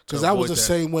 Exactly. Because that was the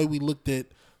same way we looked at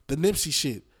the Nipsey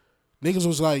shit. Niggas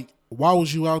was like, why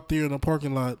was you out there in the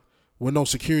parking lot with no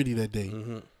security that day?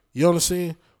 Mm-hmm. You know what I'm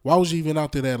saying? Why was you even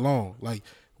out there that long? Like,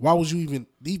 why was you even,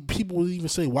 these people would even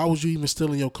say, why was you even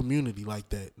still in your community like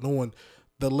that, knowing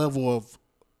the level of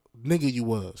nigga you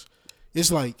was?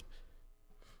 It's like,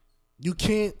 you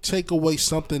can't take away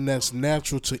something that's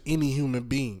natural to any human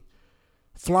being.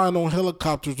 Flying on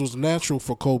helicopters was natural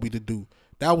for Kobe to do.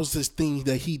 That was this thing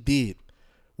that he did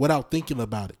without thinking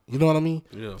about it. You know what I mean?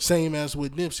 Yeah. Same as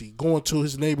with Nipsey. Going to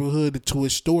his neighborhood, to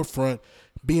his storefront,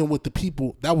 being with the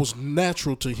people, that was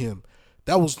natural to him.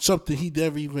 That was something he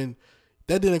never even,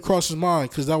 that didn't cross his mind,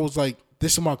 because that was like,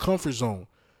 this is my comfort zone.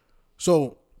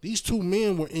 So these two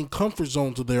men were in comfort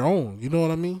zones of their own. You know what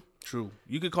I mean? True.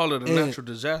 You could call it a natural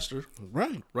disaster.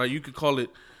 Right. Right. You could call it,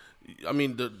 I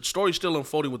mean, the story's still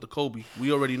unfolding with the Kobe.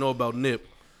 We already know about Nip.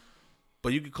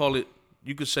 But you could call it,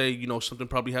 you could say, something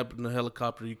probably happened in a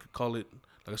helicopter. You could call it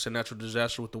like I said, natural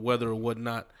disaster with the weather or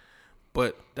whatnot.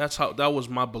 But that was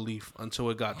my belief until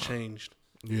it got changed.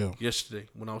 Yeah. Yesterday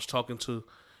when I was talking to,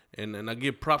 and I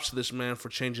give props to this man for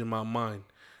changing my mind.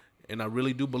 And I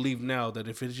really do believe now that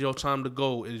if it's your time to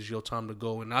go, it is your time to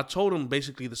go. And I told him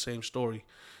basically the same story,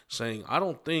 saying, I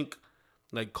don't think,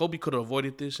 like, Kobe could have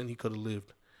avoided this and he could have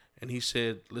lived. And he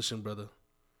said, listen, brother.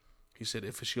 He said,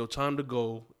 if it's your time to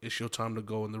go, it's your time to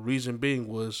go. And the reason being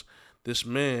was this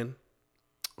man,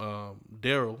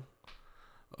 Daryl,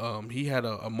 he had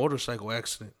a motorcycle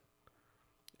accident.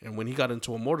 And when he got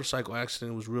into a motorcycle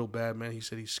accident, it was real bad, man. He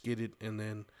said he skidded and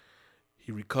then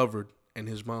he recovered. And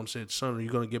his mom said, son, are you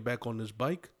going to get back on this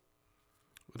bike?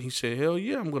 And he said, hell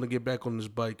yeah, I'm going to get back on this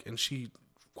bike. And she,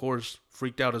 of course,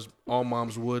 freaked out as all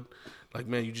moms would. Like,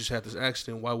 man, you just had this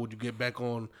accident. Why would you get back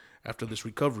on after this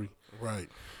recovery? Right.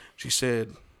 She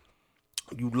said,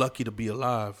 you lucky to be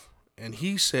alive. And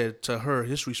he said to her,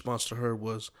 his response to her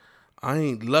was, I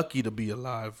ain't lucky to be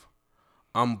alive.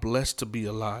 I'm blessed to be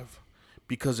alive.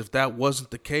 Because if that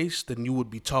wasn't the case, then you would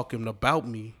be talking about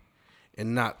me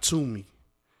and not to me.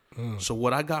 So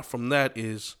what I got from that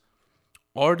is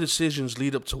our decisions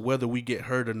lead up to whether we get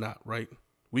hurt or not, right?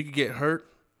 We could get hurt,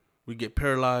 we get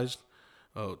paralyzed,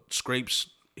 scrapes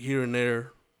here and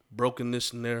there, broken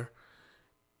this and there.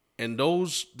 And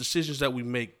those decisions that we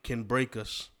make can break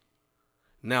us.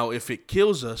 Now, if it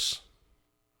kills us,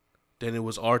 then it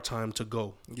was our time to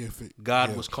go.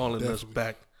 God was calling us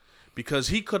back. Because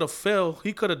he could have fell,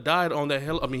 he could have died on that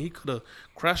he could have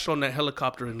crashed on that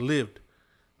helicopter and lived.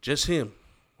 Just him.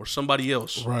 Or somebody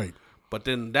else. Right. But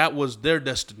then that was their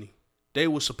destiny. They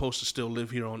were supposed to still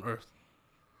live here on earth.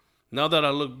 Now that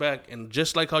I look back, and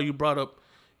just like how you brought up,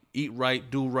 eat right,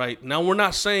 do right. Now, we're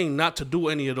not saying not to do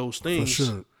any of those things. For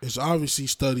sure. It's obviously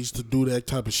studies to do that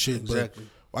type of shit. Exactly.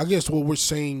 But I guess what we're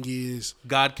saying is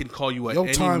God can call you at any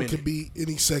minute. Your time could be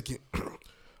any second.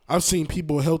 I've seen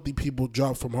healthy people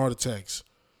drop from heart attacks.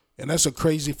 And that's a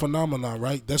crazy phenomenon,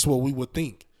 right? That's what we would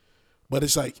think. But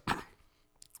it's like,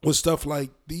 with stuff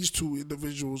like these two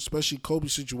individuals, especially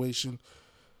Kobe's situation,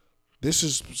 this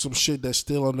is some shit that's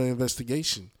still under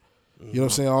investigation. You know what I'm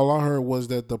saying? All I heard was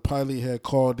that the pilot had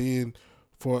called in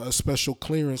for a special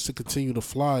clearance to continue to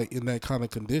fly in that kind of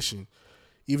condition,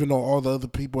 even though all the other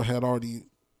people had already,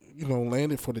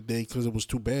 landed for the day because it was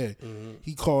too bad.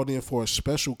 He called in for a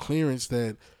special clearance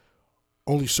that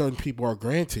only certain people are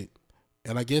granted,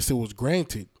 and I guess it was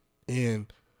granted.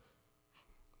 And,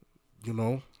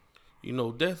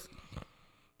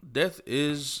 death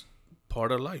is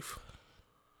part of life.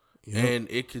 Yep. And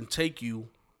it can take you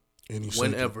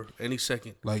whenever, any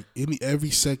second. Like every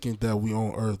second that we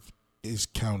on Earth is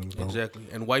counting, bro. Exactly.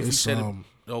 And Wifey said it.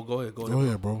 Oh, go ahead. Go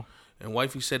ahead, bro. And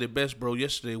Wifey said it best, bro,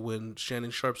 yesterday when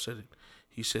Shannon Sharp said it.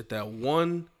 He said that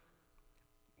one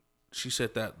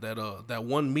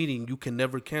meeting you can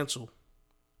never cancel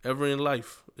ever in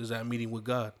life is that meeting with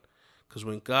God. Because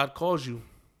when God calls you,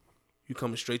 you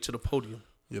coming straight to the podium.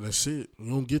 Yeah, that's it.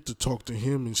 You don't get to talk to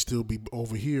him and still be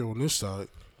over here on this side.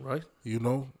 Right.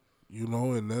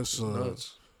 And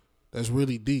that's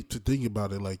really deep to think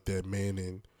about it like that, man.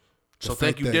 And so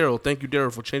thank you, Daryl. Thank you,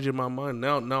 Daryl, for changing my mind.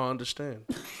 Now I understand.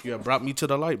 You have brought me to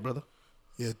the light, brother.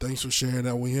 Yeah, thanks for sharing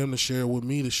that with him, to share it with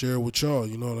me, to share it with y'all.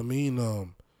 You know what I mean?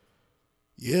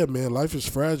 Yeah, man, life is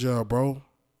fragile, bro.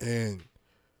 And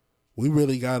we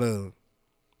really gotta,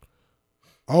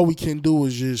 all we can do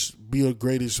is just be the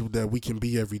greatest that we can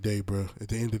be every day, bro, at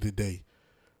the end of the day.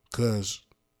 Because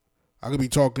I could be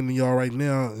talking to y'all right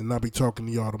now and not be talking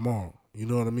to y'all tomorrow. You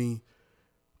know what I mean?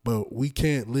 But we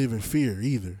can't live in fear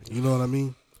either. You know what I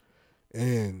mean?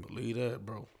 And believe that,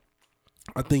 bro.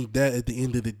 I think that at the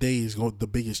end of the day is the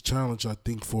biggest challenge, I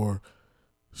think,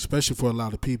 especially for a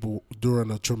lot of people during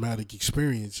a traumatic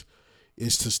experience,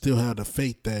 is to still have the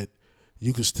faith that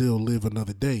you can still live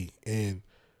another day. And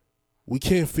we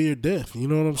can't fear death. You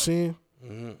know what I'm saying?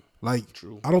 Mm-hmm. Like,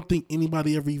 true. I don't think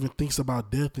anybody ever even thinks about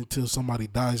death until somebody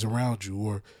dies around you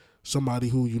or somebody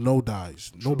who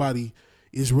dies. True. Nobody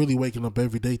is really waking up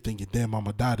every day thinking, damn, I'm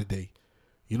going to die today.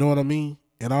 You know what I mean?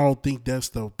 And I don't think that's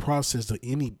the process of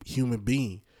any human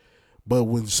being. But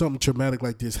when something traumatic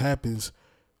like this happens,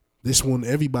 this one,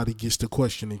 everybody gets to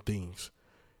questioning things.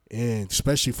 And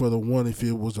especially for the one, if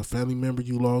it was a family member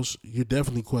you lost, you're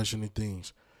definitely questioning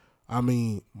things. I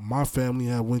mean, my family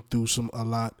had went through a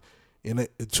lot in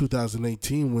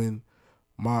 2018 when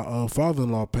my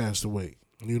father-in-law passed away.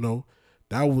 You know,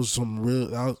 that was some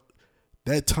real,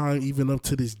 that time even up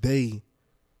to this day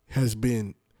has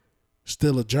been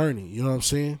still a journey. You know what I'm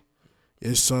saying?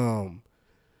 It's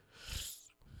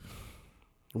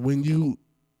when you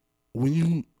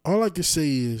all I can say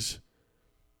is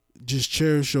just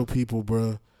cherish your people,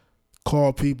 bruh.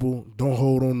 call people. Don't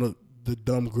hold on the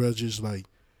dumb grudges. Like,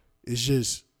 it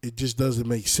just doesn't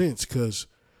make sense because,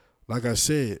 like I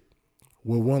said,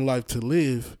 with one life to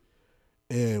live,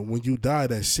 and when you die,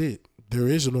 that's it. There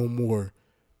is no more,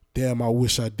 damn, I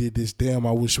wish I did this. Damn,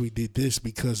 I wish we did this,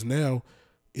 because now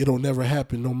it'll never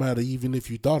happen no matter even if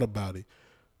you thought about it.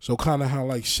 So kind of how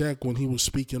like Shaq, when he was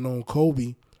speaking on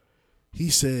Kobe, he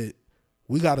said,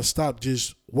 we got to stop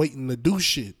just waiting to do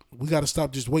shit. We got to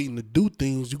stop just waiting to do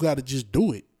things. You got to just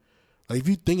do it. Like, if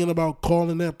you thinking about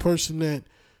calling that person that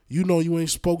you know you ain't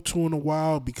spoke to in a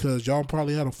while because y'all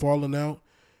probably had a falling out,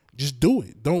 just do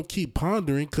it. Don't keep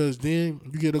pondering, because then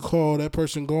you get a call, that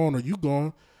person gone or you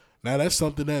gone. Now that's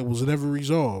something that was never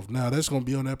resolved. Now that's going to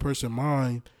be on that person's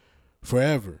mind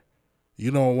forever.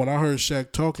 You know, when I heard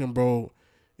Shaq talking, bro,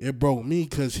 it broke me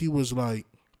because he was like,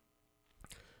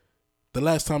 the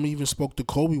last time he even spoke to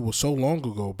Kobe was so long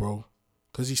ago, bro,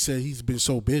 because he said he's been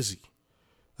so busy.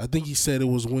 I think he said it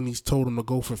was when he told him to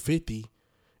go for 50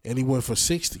 and he went for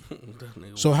 60.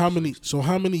 So how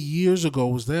many years ago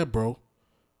was that, bro?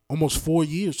 Almost 4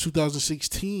 years,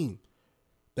 2016.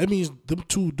 That means them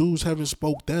two dudes haven't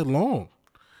spoke that long.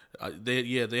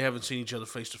 They haven't seen each other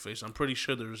face to face. I'm pretty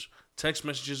sure there's text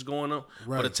messages going up,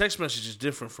 right. But a text message is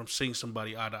different from seeing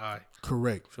somebody eye to eye.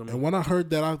 Correct. And when I heard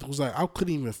that, I was like, I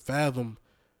couldn't even fathom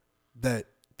that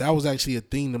was actually a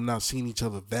thing, them not seeing each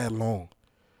other that long.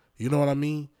 You know what I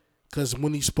mean? Because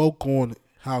when he spoke on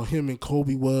how him and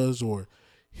Kobe was, or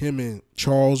him and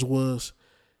Charles was,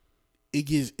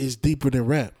 it's deeper than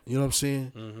rap. You know what I'm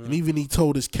saying? Mm-hmm. And even he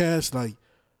told his cast, like,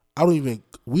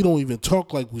 we don't even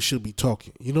talk like we should be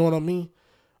talking. You know what I mean?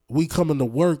 We come into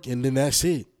work and then that's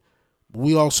it.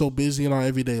 We all so busy in our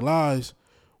everyday lives,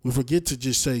 we forget to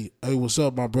just say, hey, what's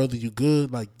up, my brother, you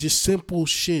good? Like, just simple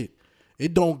shit.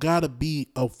 It don't gotta be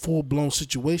a full-blown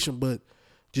situation, but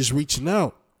just reaching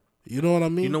out. You know what I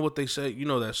mean? You know what they say? You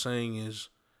know that saying is,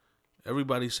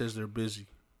 everybody says they're busy.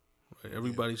 Right?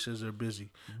 Everybody says they're busy.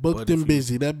 Book them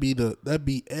busy. Like,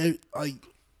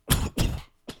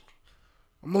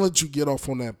 I'm gonna let you get off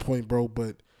on that point, bro.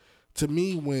 But to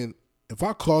me, if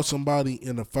I call somebody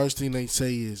and the first thing they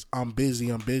say is, I'm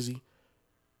busy,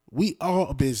 we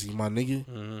all busy, my nigga.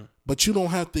 Mm-hmm. But you don't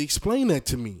have to explain that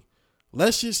to me.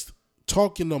 Let's just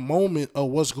talk in the moment of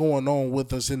what's going on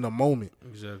with us in the moment.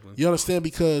 Exactly. You understand?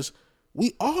 Because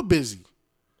we are busy.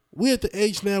 We're at the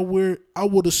age now where I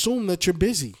would assume that you're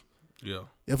busy. Yeah.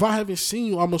 If I haven't seen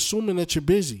you, I'm assuming that you're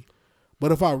busy.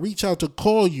 But if I reach out to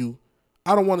call you,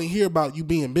 I don't want to hear about you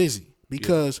being busy,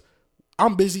 because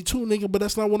I'm busy too, nigga, but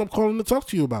that's not what I'm calling to talk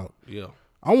to you about. Yeah.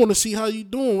 I want to see how you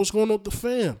doing, what's going on with the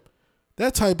fam.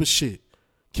 That type of shit.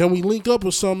 Can we link up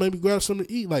or something, maybe grab something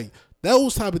to eat? Like,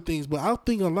 those type of things. But I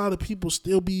think a lot of people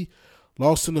still be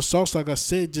lost in the sauce, like I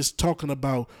said, just talking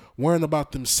about, worrying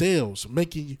about themselves,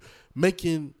 making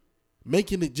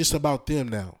it just about them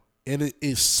now. And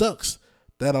it sucks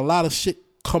that a lot of shit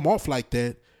come off like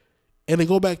that. And they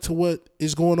go back to what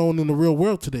is going on in the real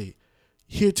world today.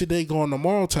 Here today, gone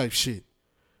tomorrow type shit.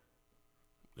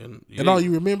 And all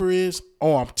you remember is,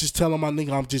 I'm just telling my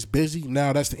nigga I'm just busy.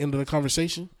 Now that's the end of the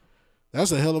conversation.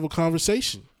 That's a hell of a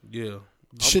conversation. Yeah.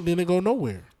 Shit didn't go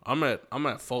nowhere. I'm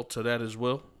at fault to that as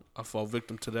well. I fall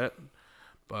victim to that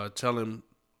by telling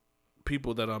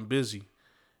people that I'm busy.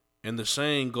 And the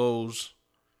saying goes,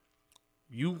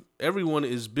 everyone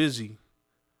is busy,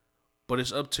 but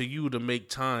it's up to you to make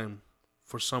time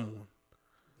for someone.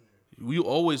 You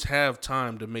always have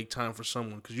time to make time for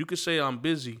someone, because you could say I'm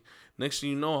busy. Next thing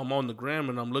you know, I'm on the gram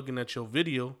and I'm looking at your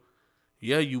video.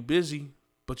 Yeah, you busy,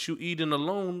 but you eating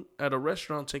alone at a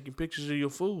restaurant taking pictures of your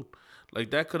food.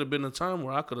 Like, that could have been a time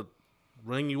where I could have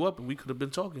rang you up and we could have been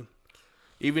talking.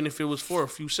 Even if it was for a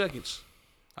few seconds.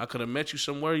 I could have met you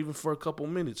somewhere even for a couple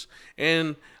minutes.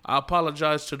 And I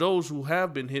apologize to those who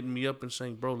have been hitting me up and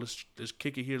saying, bro, let's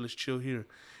kick it here, let's chill here.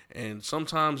 And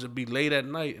sometimes it'd be late at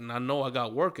night, and I know I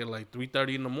got work at like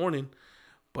 3:30 in the morning,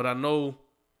 but I know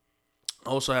I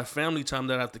also have family time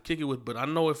that I have to kick it with. But I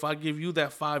know if I give you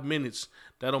that 5 minutes,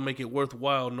 that'll make it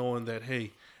worthwhile, knowing that,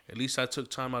 hey, at least I took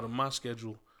time out of my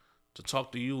schedule to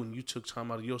talk to you, and you took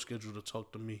time out of your schedule to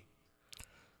talk to me.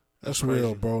 That's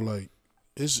real, bro. Like,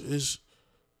 it's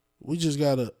we just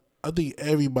gotta, I think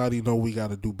everybody know we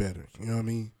gotta do better. You know what I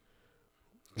mean?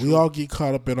 True. We all get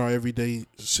caught up in our everyday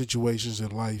situations in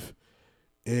life,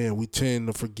 and we tend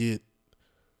to forget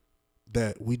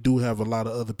that we do have a lot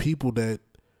of other people that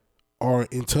are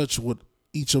in touch with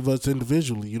each of us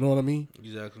individually. You know what I mean?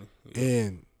 Exactly. Yeah.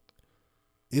 And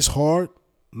it's hard,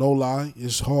 no lie.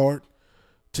 It's hard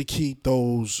to keep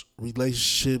those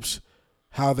relationships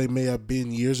how they may have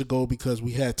been years ago because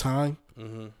we had time.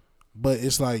 Mm-hmm. But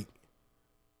it's like,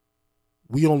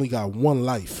 we only got one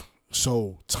life.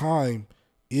 So time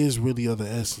is really of the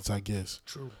essence, I guess.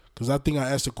 True. Because I think I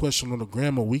asked a question on the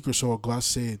gram a week or so ago. I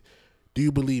said, do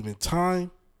you believe in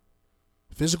time,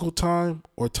 physical time,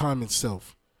 or time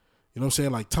itself? You know what I'm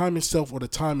saying? Like time itself or the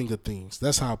timing of things.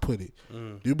 That's how I put it.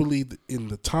 Do you believe in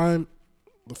the time,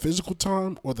 the physical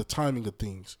time, or the timing of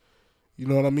things? You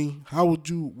know what I mean? How would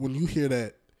you, when you hear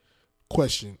that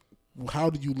question, how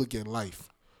do you look at life?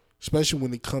 Especially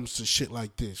when it comes to shit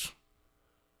like this.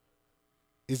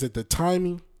 Is it the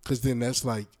timing? Because then that's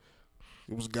like,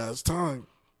 it was God's time.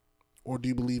 Or do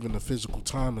you believe in the physical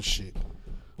time of shit?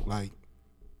 Like,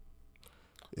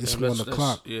 it's 1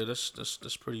 o'clock. Yeah,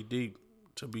 that's pretty deep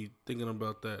to be thinking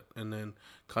about that. And then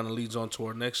kind of leads on to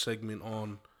our next segment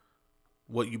on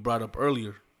what you brought up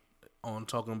earlier on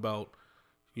talking about,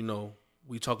 you know,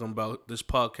 we talking about this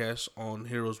podcast on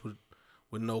Heroes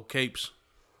with No Capes.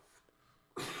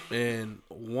 And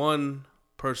one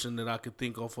person that I could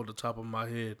think of off the top of my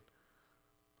head,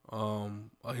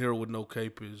 a hero with no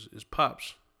cape is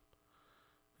Pops.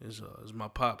 Is my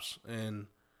Pops. And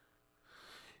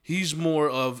he's more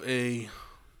of a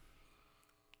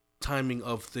timing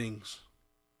of things.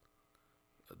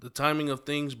 The timing of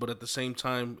things, but at the same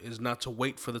time is not to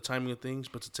wait for the timing of things,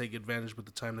 but to take advantage with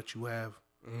the time that you have.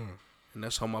 And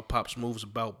that's how my Pops moves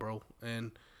about, bro.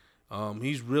 And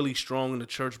he's really strong in the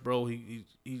church, bro. He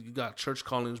got church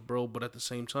callings, bro. But at the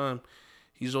same time,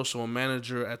 he's also a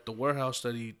manager at the warehouse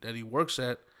that he works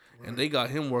at. Right. And they got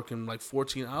him working like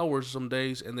 14 hours some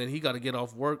days. And then he got to get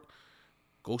off work,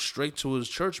 go straight to his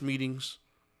church meetings,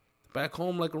 back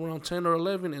home like around 10 or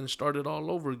 11 and start it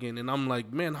all over again. And I'm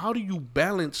like, man, how do you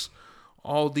balance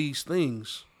all these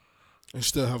things? And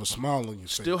still have a smile on your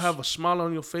face. Still have a smile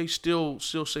on your face. Still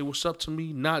say what's up to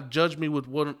me. Not judge me with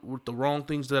the wrong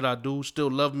things that I do.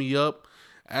 Still love me up.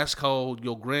 Ask how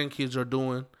your grandkids are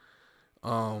doing.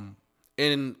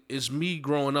 And it's me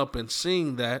growing up and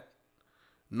seeing that,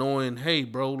 knowing, hey,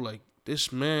 bro, like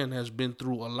this man has been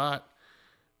through a lot.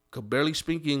 Could barely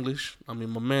speak English. I mean,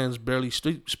 my man's barely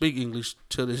speak English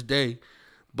to this day.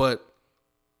 But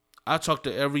I talk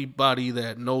to everybody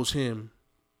that knows him.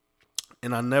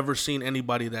 And I never seen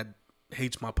anybody that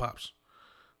hates my Pops.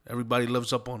 Everybody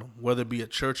lives up on him, whether it be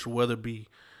at church or whether it be,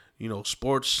 you know,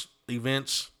 sports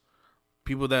events.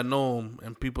 People that know him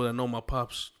and people that know my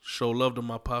Pops show love to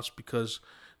my Pops because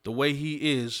the way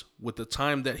he is with the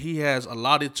time that he has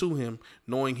allotted to him,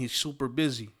 knowing he's super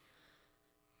busy,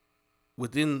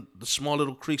 within the small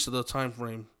little creaks of the time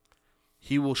frame,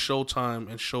 he will show time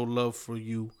and show love for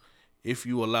you if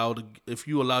you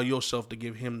allow yourself to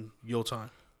give him your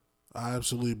time. I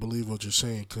absolutely believe what you're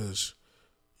saying because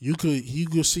you could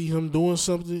see him doing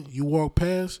something. You walk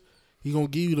past, he gonna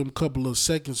give you them couple of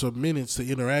seconds or minutes to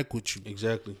interact with you.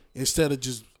 Exactly. Instead of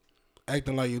just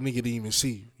acting like your nigga didn't even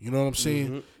see you. You know what I'm saying?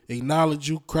 Mm-hmm. Acknowledge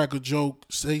you, crack a joke,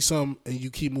 say something, and you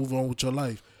keep moving on with your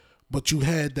life. But you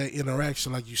had that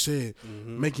interaction, like you said,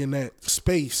 making that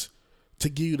space to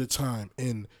give you the time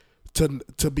and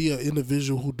to be an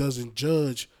individual who doesn't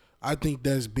judge. I think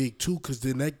that's big too, because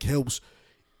then that helps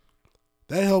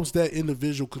that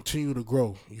individual continue to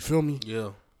grow. You feel me?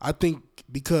 Yeah. I think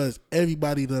because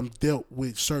everybody done dealt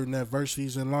with certain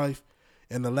adversities in life,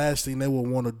 and the last thing they would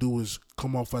want to do is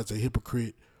come off as a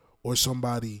hypocrite or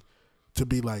somebody to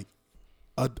be like,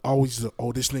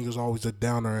 this nigga's always a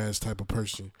downer ass type of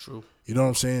person. True. You know what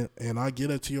I'm saying? And I get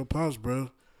that to your Pops,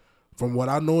 bro. From what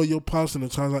I know of your Pops and the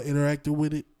times I interacted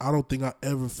with it, I don't think I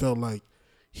ever felt like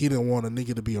he didn't want a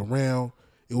nigga to be around.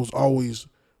 It was always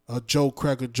a joke,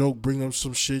 crack a joke, bring up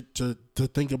some shit to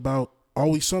think about.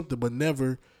 Always something, but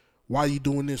never, why you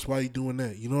doing this, why you doing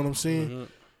that? You know what I'm saying? Mm-hmm.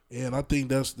 And I think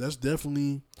that's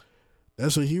definitely,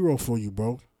 that's a hero for you,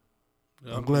 bro.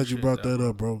 Yeah, I'm glad you brought that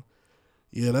up, bro.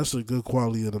 Yeah, that's a good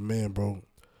quality of the man, bro.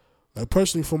 Like,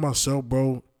 personally for myself,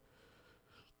 bro,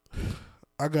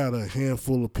 I got a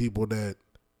handful of people that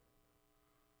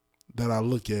I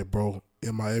look at, bro,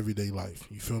 in my everyday life.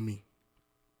 You feel me?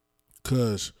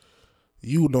 Because,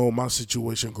 you know, my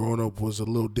situation growing up was a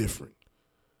little different.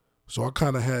 So I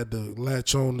kind of had to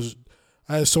latch on.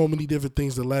 I had so many different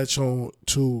things to latch on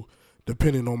to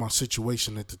depending on my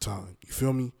situation at the time. You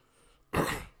feel me?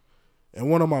 And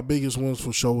one of my biggest ones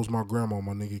for sure was my grandma,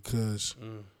 my nigga, because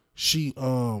she,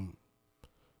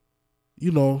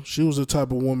 you know, she was the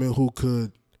type of woman who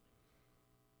could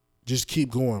just keep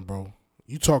going, bro.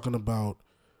 You talking about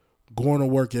going to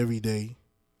work every day.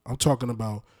 I'm talking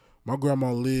about my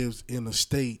grandma lives in a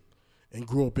state and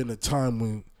grew up in a time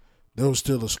when there was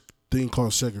still a thing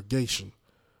called segregation.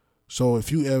 So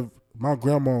if you ever, my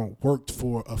grandma worked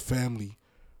for a family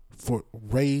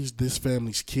raised this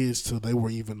family's kids till they were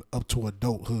even up to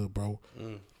adulthood, bro.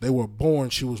 They were born,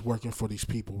 she was working for these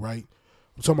people, right?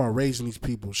 I'm talking about raising these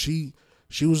people. She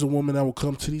was the woman that would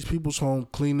come to these people's home,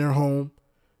 clean their home.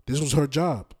 This was her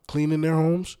job, cleaning their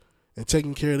homes and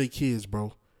taking care of their kids,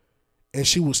 bro. And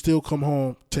she would still come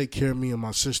home, take care of me and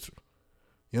my sister.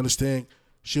 You understand?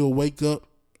 She'll wake up,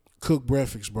 cook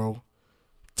breakfast, bro.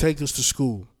 Take us to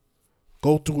school.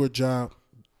 Go through her job,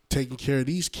 taking care of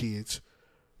these kids,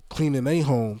 cleaning their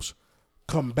homes,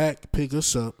 come back, pick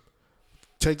us up,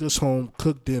 take us home,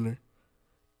 cook dinner,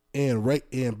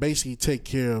 and basically take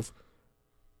care of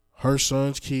her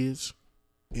son's kids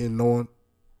and knowing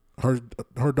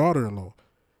her daughter-in-law,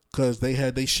 because they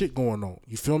had their shit going on.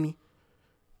 You feel me?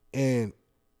 And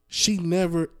she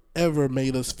never, ever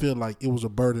made us feel like it was a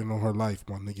burden on her life,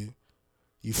 my nigga.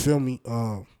 You feel me?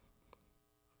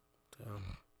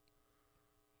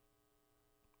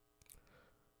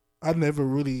 I never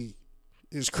really,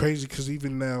 it's crazy because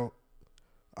even now,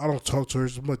 I don't talk to her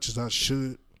as much as I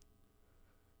should.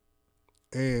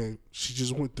 And she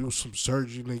just went through some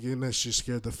surgery, nigga, and that shit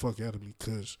scared the fuck out of me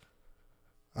because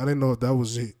I didn't know if that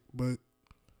was it. But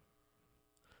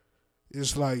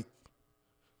it's like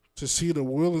to see the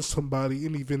will in somebody,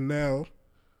 and even now,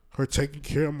 her taking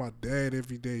care of my dad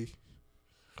every day,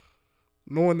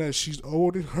 knowing that she's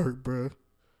old and hurt, bruh,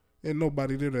 and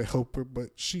nobody there to help her,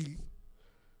 but she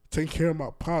taking care of my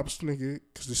pops, nigga,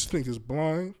 because this nigga's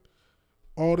blind.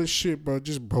 All this shit, bro,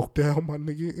 just broke down, my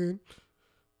nigga, and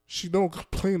she don't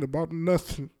complain about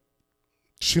nothing.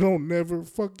 She don't never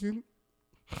fucking.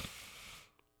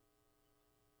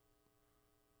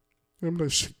 Damn,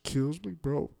 that shit kills me,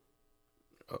 bro.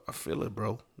 I feel it,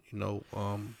 bro. You know,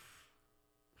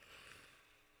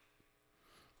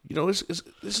 this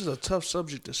is a tough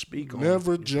subject to speak on.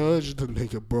 Never judge the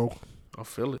nigga, bro. I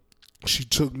feel it. She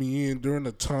took me in during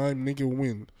a time, nigga,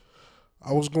 when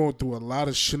I was going through a lot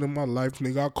of shit in my life,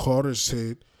 nigga. I called her and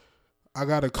said, I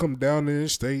gotta come down there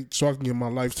and stay so I can get my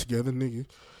life together, nigga.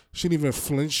 She didn't even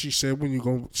flinch. She said,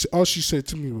 all she said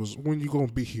to me was, when you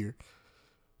gonna be here?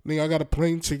 Nigga, I got a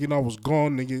plane ticket and I was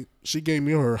gone, nigga. She gave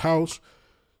me her house.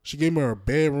 She gave me her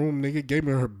bedroom, nigga. Gave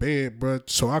me her bed, bruh,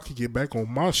 so I could get back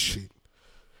on my shit.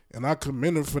 And I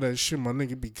commend her for that shit, my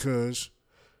nigga, because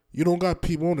you don't got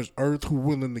people on this earth who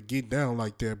willing to get down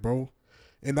like that, bro.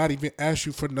 And not even ask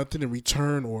you for nothing in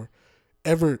return or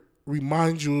ever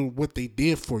remind you of what they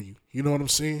did for you. You know what I'm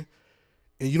saying?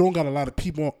 And you don't got a lot of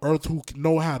people on earth who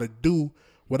know how to do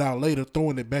without later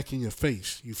throwing it back in your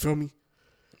face. You feel me?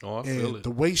 Oh, I feel it.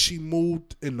 The way she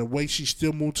moved and the way she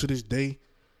still moved to this day,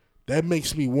 that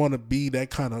makes me want to be that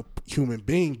kind of human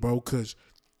being, bro, because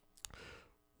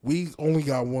we only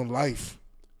got one life.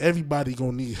 Everybody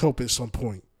gonna need help at some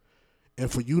point. And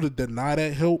for you to deny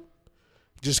that help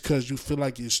just because you feel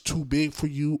like it's too big for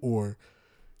you, or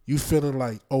you feeling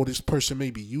like, oh, this person may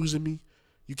be using me,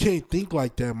 you can't think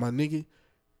like that, my nigga.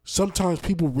 Sometimes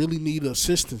people really need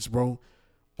assistance, bro,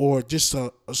 or just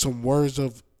some words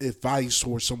of advice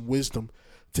or some wisdom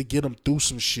to get them through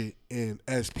some shit. And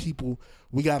as people,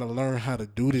 we got to learn how to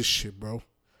do this shit, bro.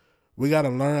 We got to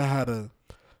learn how to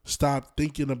stop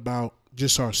thinking about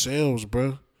just ourselves,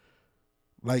 bro.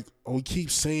 Like we keep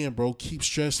saying, bro, keep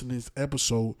stressing this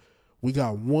episode, we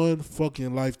got one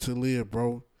fucking life to live,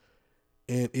 bro.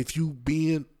 And if you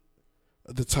being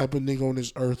the type of nigga on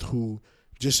this earth who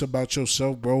just about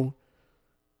yourself, bro,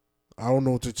 I don't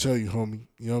know what to tell you, homie.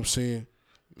 You know what I'm saying?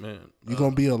 Man, you're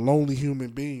gonna be a lonely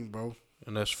human being, bro.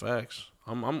 And that's facts.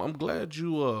 I'm glad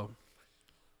you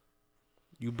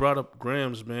brought up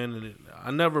Grams, man. And I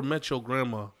never met your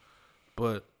grandma,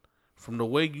 but from the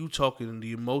way you talking and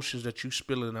the emotions that you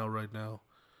spilling out right now,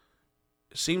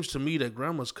 it seems to me that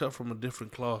grandma's cut from a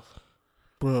different cloth.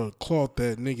 Bro, cloth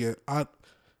that nigga.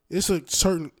 It's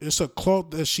a cloth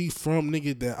that she from,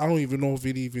 nigga, that I don't even know if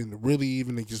it really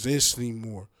exists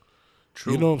anymore.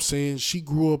 True. You know what I'm saying? She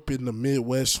grew up in the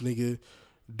Midwest, nigga,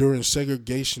 during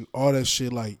segregation, all that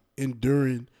shit, like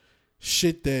enduring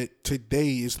shit that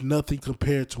today is nothing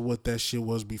compared to what that shit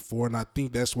was before. And I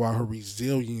think that's why her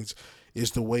resilience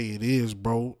is the way it is,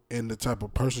 bro, and the type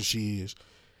of person she is.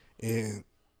 And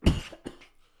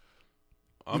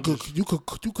you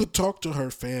could talk to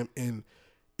her, fam, and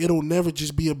it'll never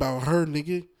just be about her,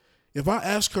 nigga. If I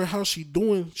ask her how she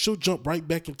doing, she'll jump right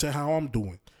back into how I'm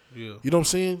doing. Yeah. You know what I'm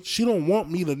saying? She don't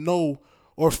want me to know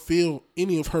or feel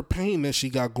any of her pain that she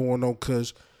got going on,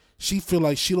 because she feel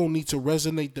like she don't need to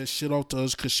resonate that shit off to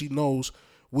us, because she knows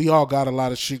we all got a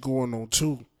lot of shit going on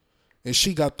too. And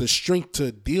she got the strength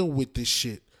to deal with this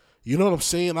shit. You know what I'm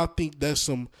saying? I think that's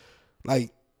some,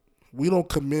 like, we don't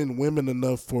commend women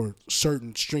enough for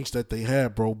certain strengths that they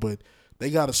have, bro. But they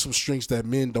got some strengths that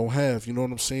men don't have. You know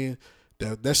what I'm saying?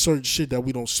 That's certain shit that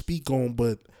we don't speak on,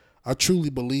 but I truly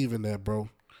believe in that, bro.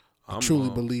 I truly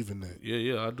believe in that.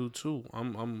 Yeah, I do too.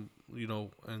 I'm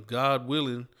and God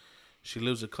willing, she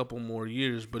lives a couple more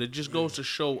years. But it just goes to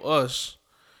show us,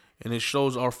 and it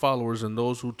shows our followers and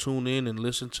those who tune in and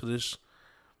listen to this,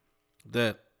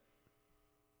 that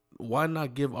why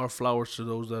not give our flowers to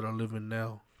those that are living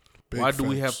now? Why do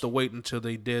we have to wait until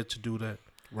they dead to do that?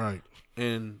 Right.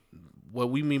 And what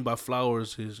we mean by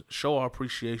flowers is show our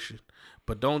appreciation,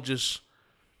 but don't just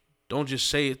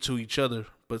say it to each other,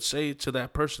 but say it to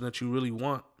that person that you really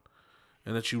want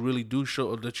and that you really do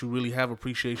show, that you really have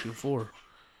appreciation for.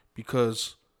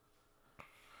 Because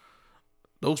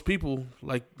those people,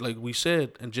 like we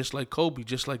said, and just like Kobe,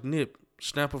 just like Nip,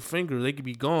 snap a finger, they could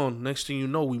be gone. Next thing you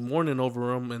know, we mourning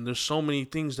over them, and there's so many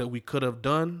things that we could have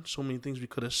done, so many things we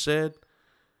could have said,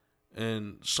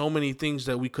 and so many things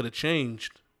that we could have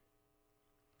changed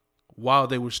while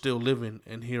they were still living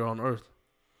and here on earth.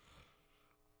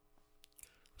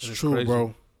 It's true, crazy.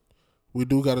 Bro. We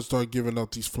do got to start giving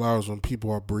out these flowers when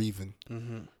people are breathing.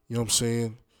 Mm-hmm. You know what I'm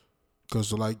saying?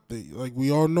 Because like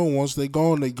we all know, once they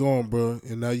gone, bro.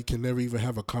 And now you can never even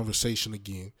have a conversation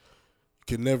again. You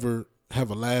can never have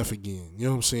a laugh again. You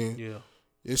know what I'm saying? Yeah.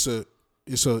 It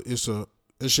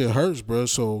shit hurts, bro.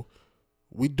 So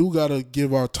we do got to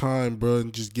give our time, bro,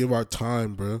 and just give our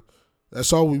time, bro.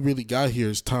 That's all we really got here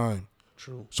is time.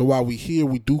 True. So while we here,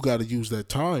 we do got to use that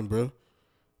time, bro.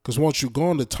 Because once you're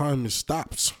gone, the time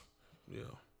stops. Yeah.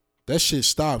 That shit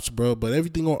stops, bro. But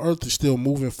everything on earth is still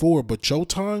moving forward. But your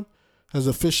time has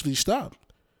officially stopped.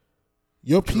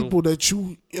 Your people that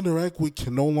you interact with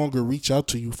can no longer reach out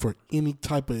to you for any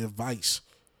type of advice,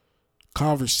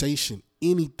 conversation,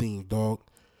 anything, dog.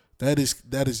 That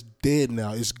is dead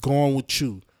now. It's gone with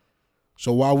you.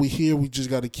 So while we here, we just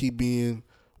got to keep being,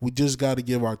 we just got to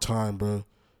give our time, bro.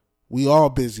 We all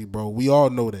busy, bro. We all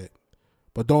know that.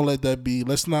 But don't let that be,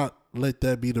 let's not let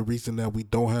that be the reason that we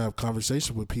don't have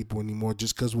conversation with people anymore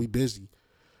just because we busy.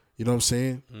 You know what I'm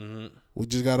saying? Mm-hmm. We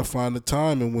just got to find the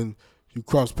time. And when you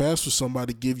cross paths with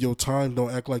somebody, give your time.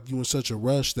 Don't act like you in such a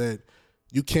rush that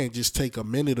you can't just take a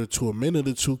minute or two. A minute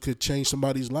or two could change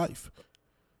somebody's life.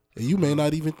 And you may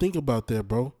not even think about that,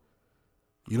 bro.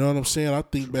 You know what I'm saying? I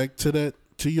think back to that,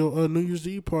 to your New Year's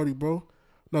Eve party, bro.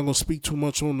 I'm not going to speak too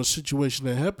much on the situation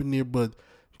that happened there, but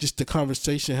just the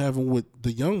conversation having with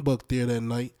the young buck there that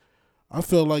night, I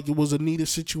felt like it was a needed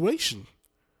situation.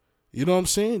 You know what I'm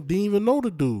saying? Didn't even know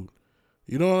the dude.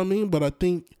 You know what I mean? But I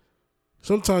think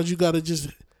sometimes you got to just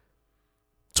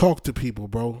talk to people,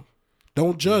 bro.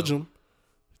 Don't judge them.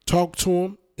 Talk to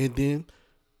them, and then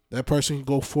that person can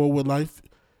go forward with life,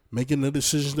 making the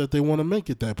decisions that they want to make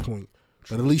at that point.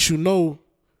 But at least you know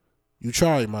you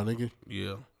tried, my nigga.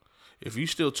 Yeah. If you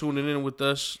still tuning in with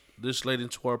us this late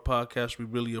into our podcast, we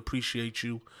really appreciate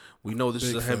you. We know this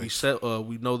is a heavy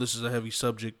we know this is a heavy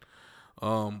subject,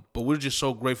 but we're just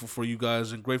so grateful for you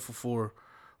guys and grateful for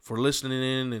listening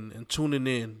in and tuning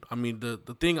in. I mean, the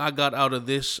thing I got out of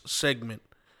this segment,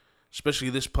 especially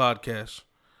this podcast,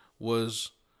 was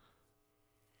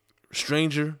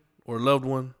stranger or loved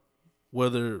one,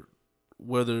 whether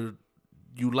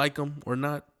you like them or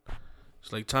not,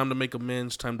 it's like time to make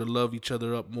amends, time to love each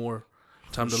other up more,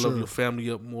 time to love your family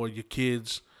up more, your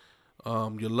kids,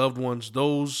 your loved ones,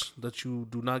 those that you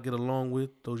do not get along with,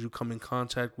 those you come in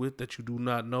contact with that you do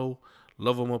not know,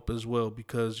 love them up as well,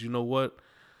 because you know what?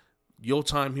 Your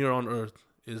time here on earth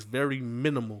is very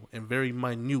minimal and very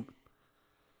minute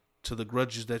to the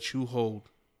grudges that you hold,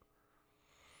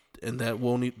 and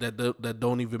that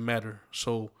don't even matter.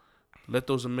 So let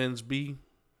those amends be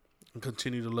and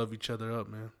continue to love each other up,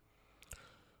 man.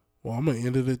 Well, I'm going to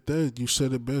end it at that. You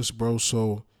said it best, bro.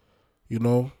 So, you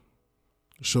know,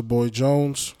 it's your boy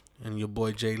Jones. And your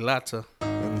boy Jay Latta.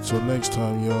 And until next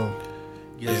time, y'all.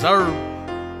 Yes, sir.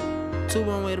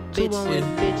 2-1 with a bitch.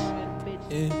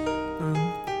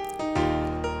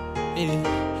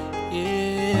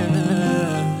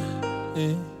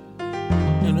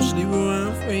 Ain't no sleep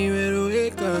around for you, better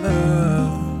wake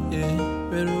up. Yeah,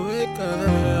 better wake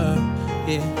up.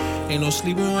 Yeah. Ain't no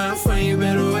sleeping around for you,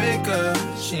 better wake up.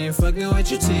 She ain't fucking with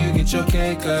you till you get your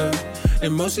cake up.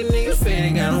 And most of niggas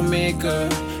fake, they got no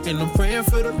makeup. And I'm praying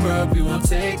for the rub, you won't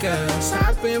take us.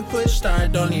 Hop in, push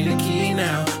start, don't need a key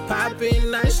now. Pop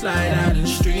in, nice slide out in the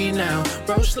street now.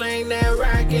 Bro, slang that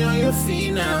rock, get on your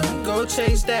feet now. Go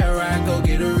chase that rock, go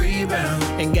get a rebound.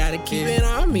 And gotta keep it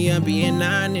on me, I'm being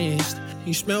honest.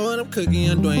 You smell what I'm cooking,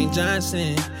 I'm Dwayne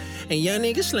Johnson. And young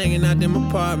niggas slanging out them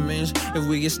apartments. If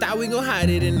we get stopped, we gon' hide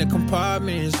it in the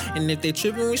compartments. And if they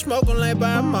trippin', we smoke 'em like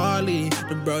Bob Marley.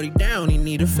 The brody down, he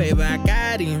need a favor, I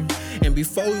got him. And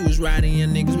before we was riding, your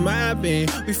niggas mobbing.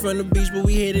 We from the beach, but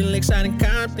we hitting Lakeside and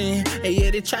Compton. And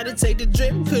yeah, they tried to take the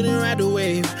drip, couldn't ride the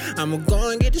wave. I'ma go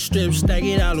and get the strip, stack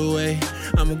it all away.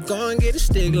 I'ma go and get a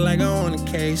stick like I want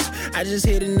a case. I just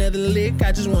hit another lick,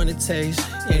 I just want to taste.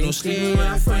 Ain't no sleeping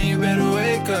my friend, you better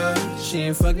wake up. She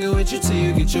ain't fucking with you till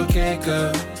you get your cake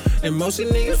up. And most of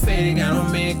niggas faded, got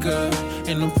no makeup.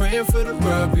 And I'm praying for the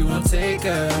bruh, you won't take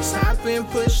us. Hop in,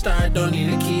 push start, don't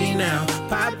need a key now.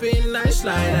 Pop in, nice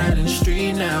slide out in the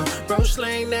street now. Bro,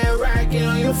 slang that ride, get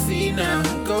on your feet now.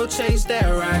 Go chase that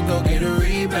ride, go get a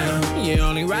rebound. You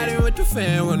only riding with the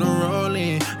fan when I'm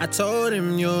rolling. I told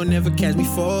him you'll never catch me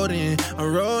folding.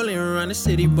 I'm rolling around the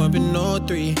city, bumping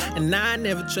 03. And I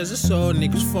never trust a soul,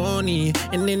 niggas phony.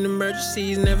 And in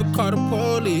emergencies, never call the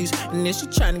police. And then she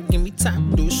tryna give me top,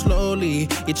 do it slowly.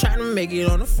 You tryna make it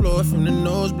on the floor from the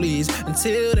nosebleeds.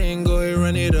 Until then, go ahead,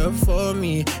 run it up for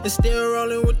me. And still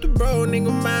rolling with the bro,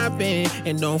 nigga, mopping.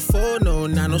 And don't fold no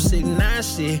 909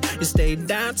 shit. And stay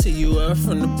down till you up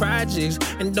from the projects.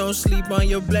 And don't sleep on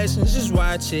your blessings, just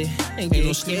watch it. And get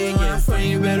no sleep on your friend,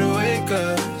 you better wake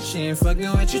up. She ain't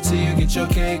fucking with you till you get your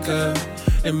cake up.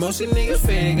 And most of niggas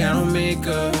faded, got no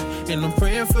makeup. And I'm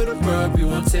praying for the bruh, you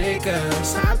won't take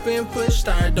us. Hop in, push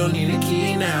start, don't need a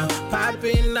key now. Pop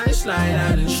in, nice slide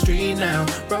out in the street now.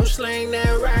 Bro, slang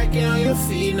that ride, get on your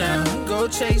feet now. Go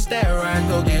chase that ride,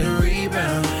 go get a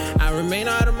rebound. I remain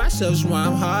all to myself, so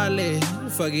I'm heartless.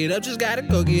 Fuck it up, just gotta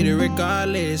go get it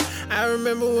regardless. I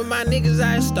remember when my niggas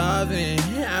out starving.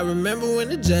 I remember when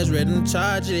the judge read them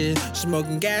charges.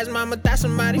 Smoking gas, mama thought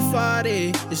somebody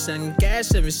farted. It's selling gas,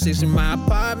 7-6 in my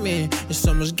apartment. There's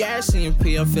so much gas in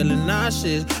P, I'm feeling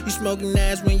nauseous. You smoking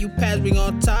ass when you pass, we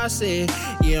gon' toss it.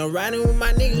 Yeah, I'm riding with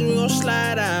my niggas, we gon'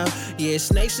 slide out. Yeah,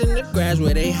 snakes in the grass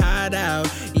where they hide out.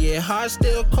 Yeah, heart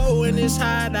still cold when it's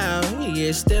hot out.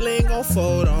 Yeah, still ain't gon'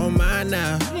 fold on mine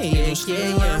now.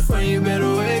 Yeah, friend, you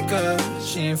better wake up.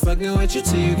 She ain't fucking with you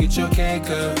till you get your cake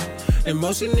up. And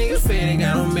most of niggas faded,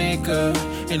 got no makeup.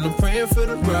 And I'm praying for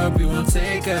the bruh, you won't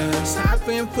take us. Hop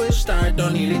in, push start,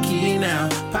 don't need a key now.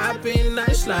 Pop in,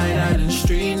 nice slide out in the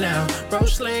street now. Bro,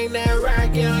 slang that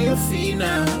ride, get on your feet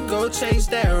now. Go chase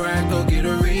that ride, go get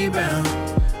a rebound.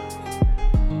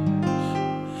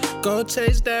 Go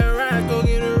chase that ride, go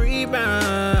get a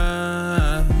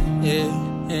rebound. Yeah,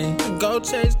 yeah. Go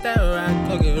chase that ride,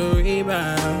 go get a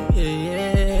rebound. Yeah,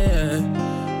 yeah.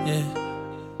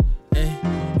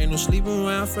 Ain't no sleeping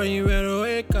around, friend, you better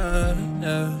wake up.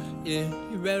 Yeah,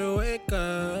 you better wake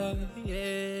up.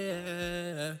 Yeah.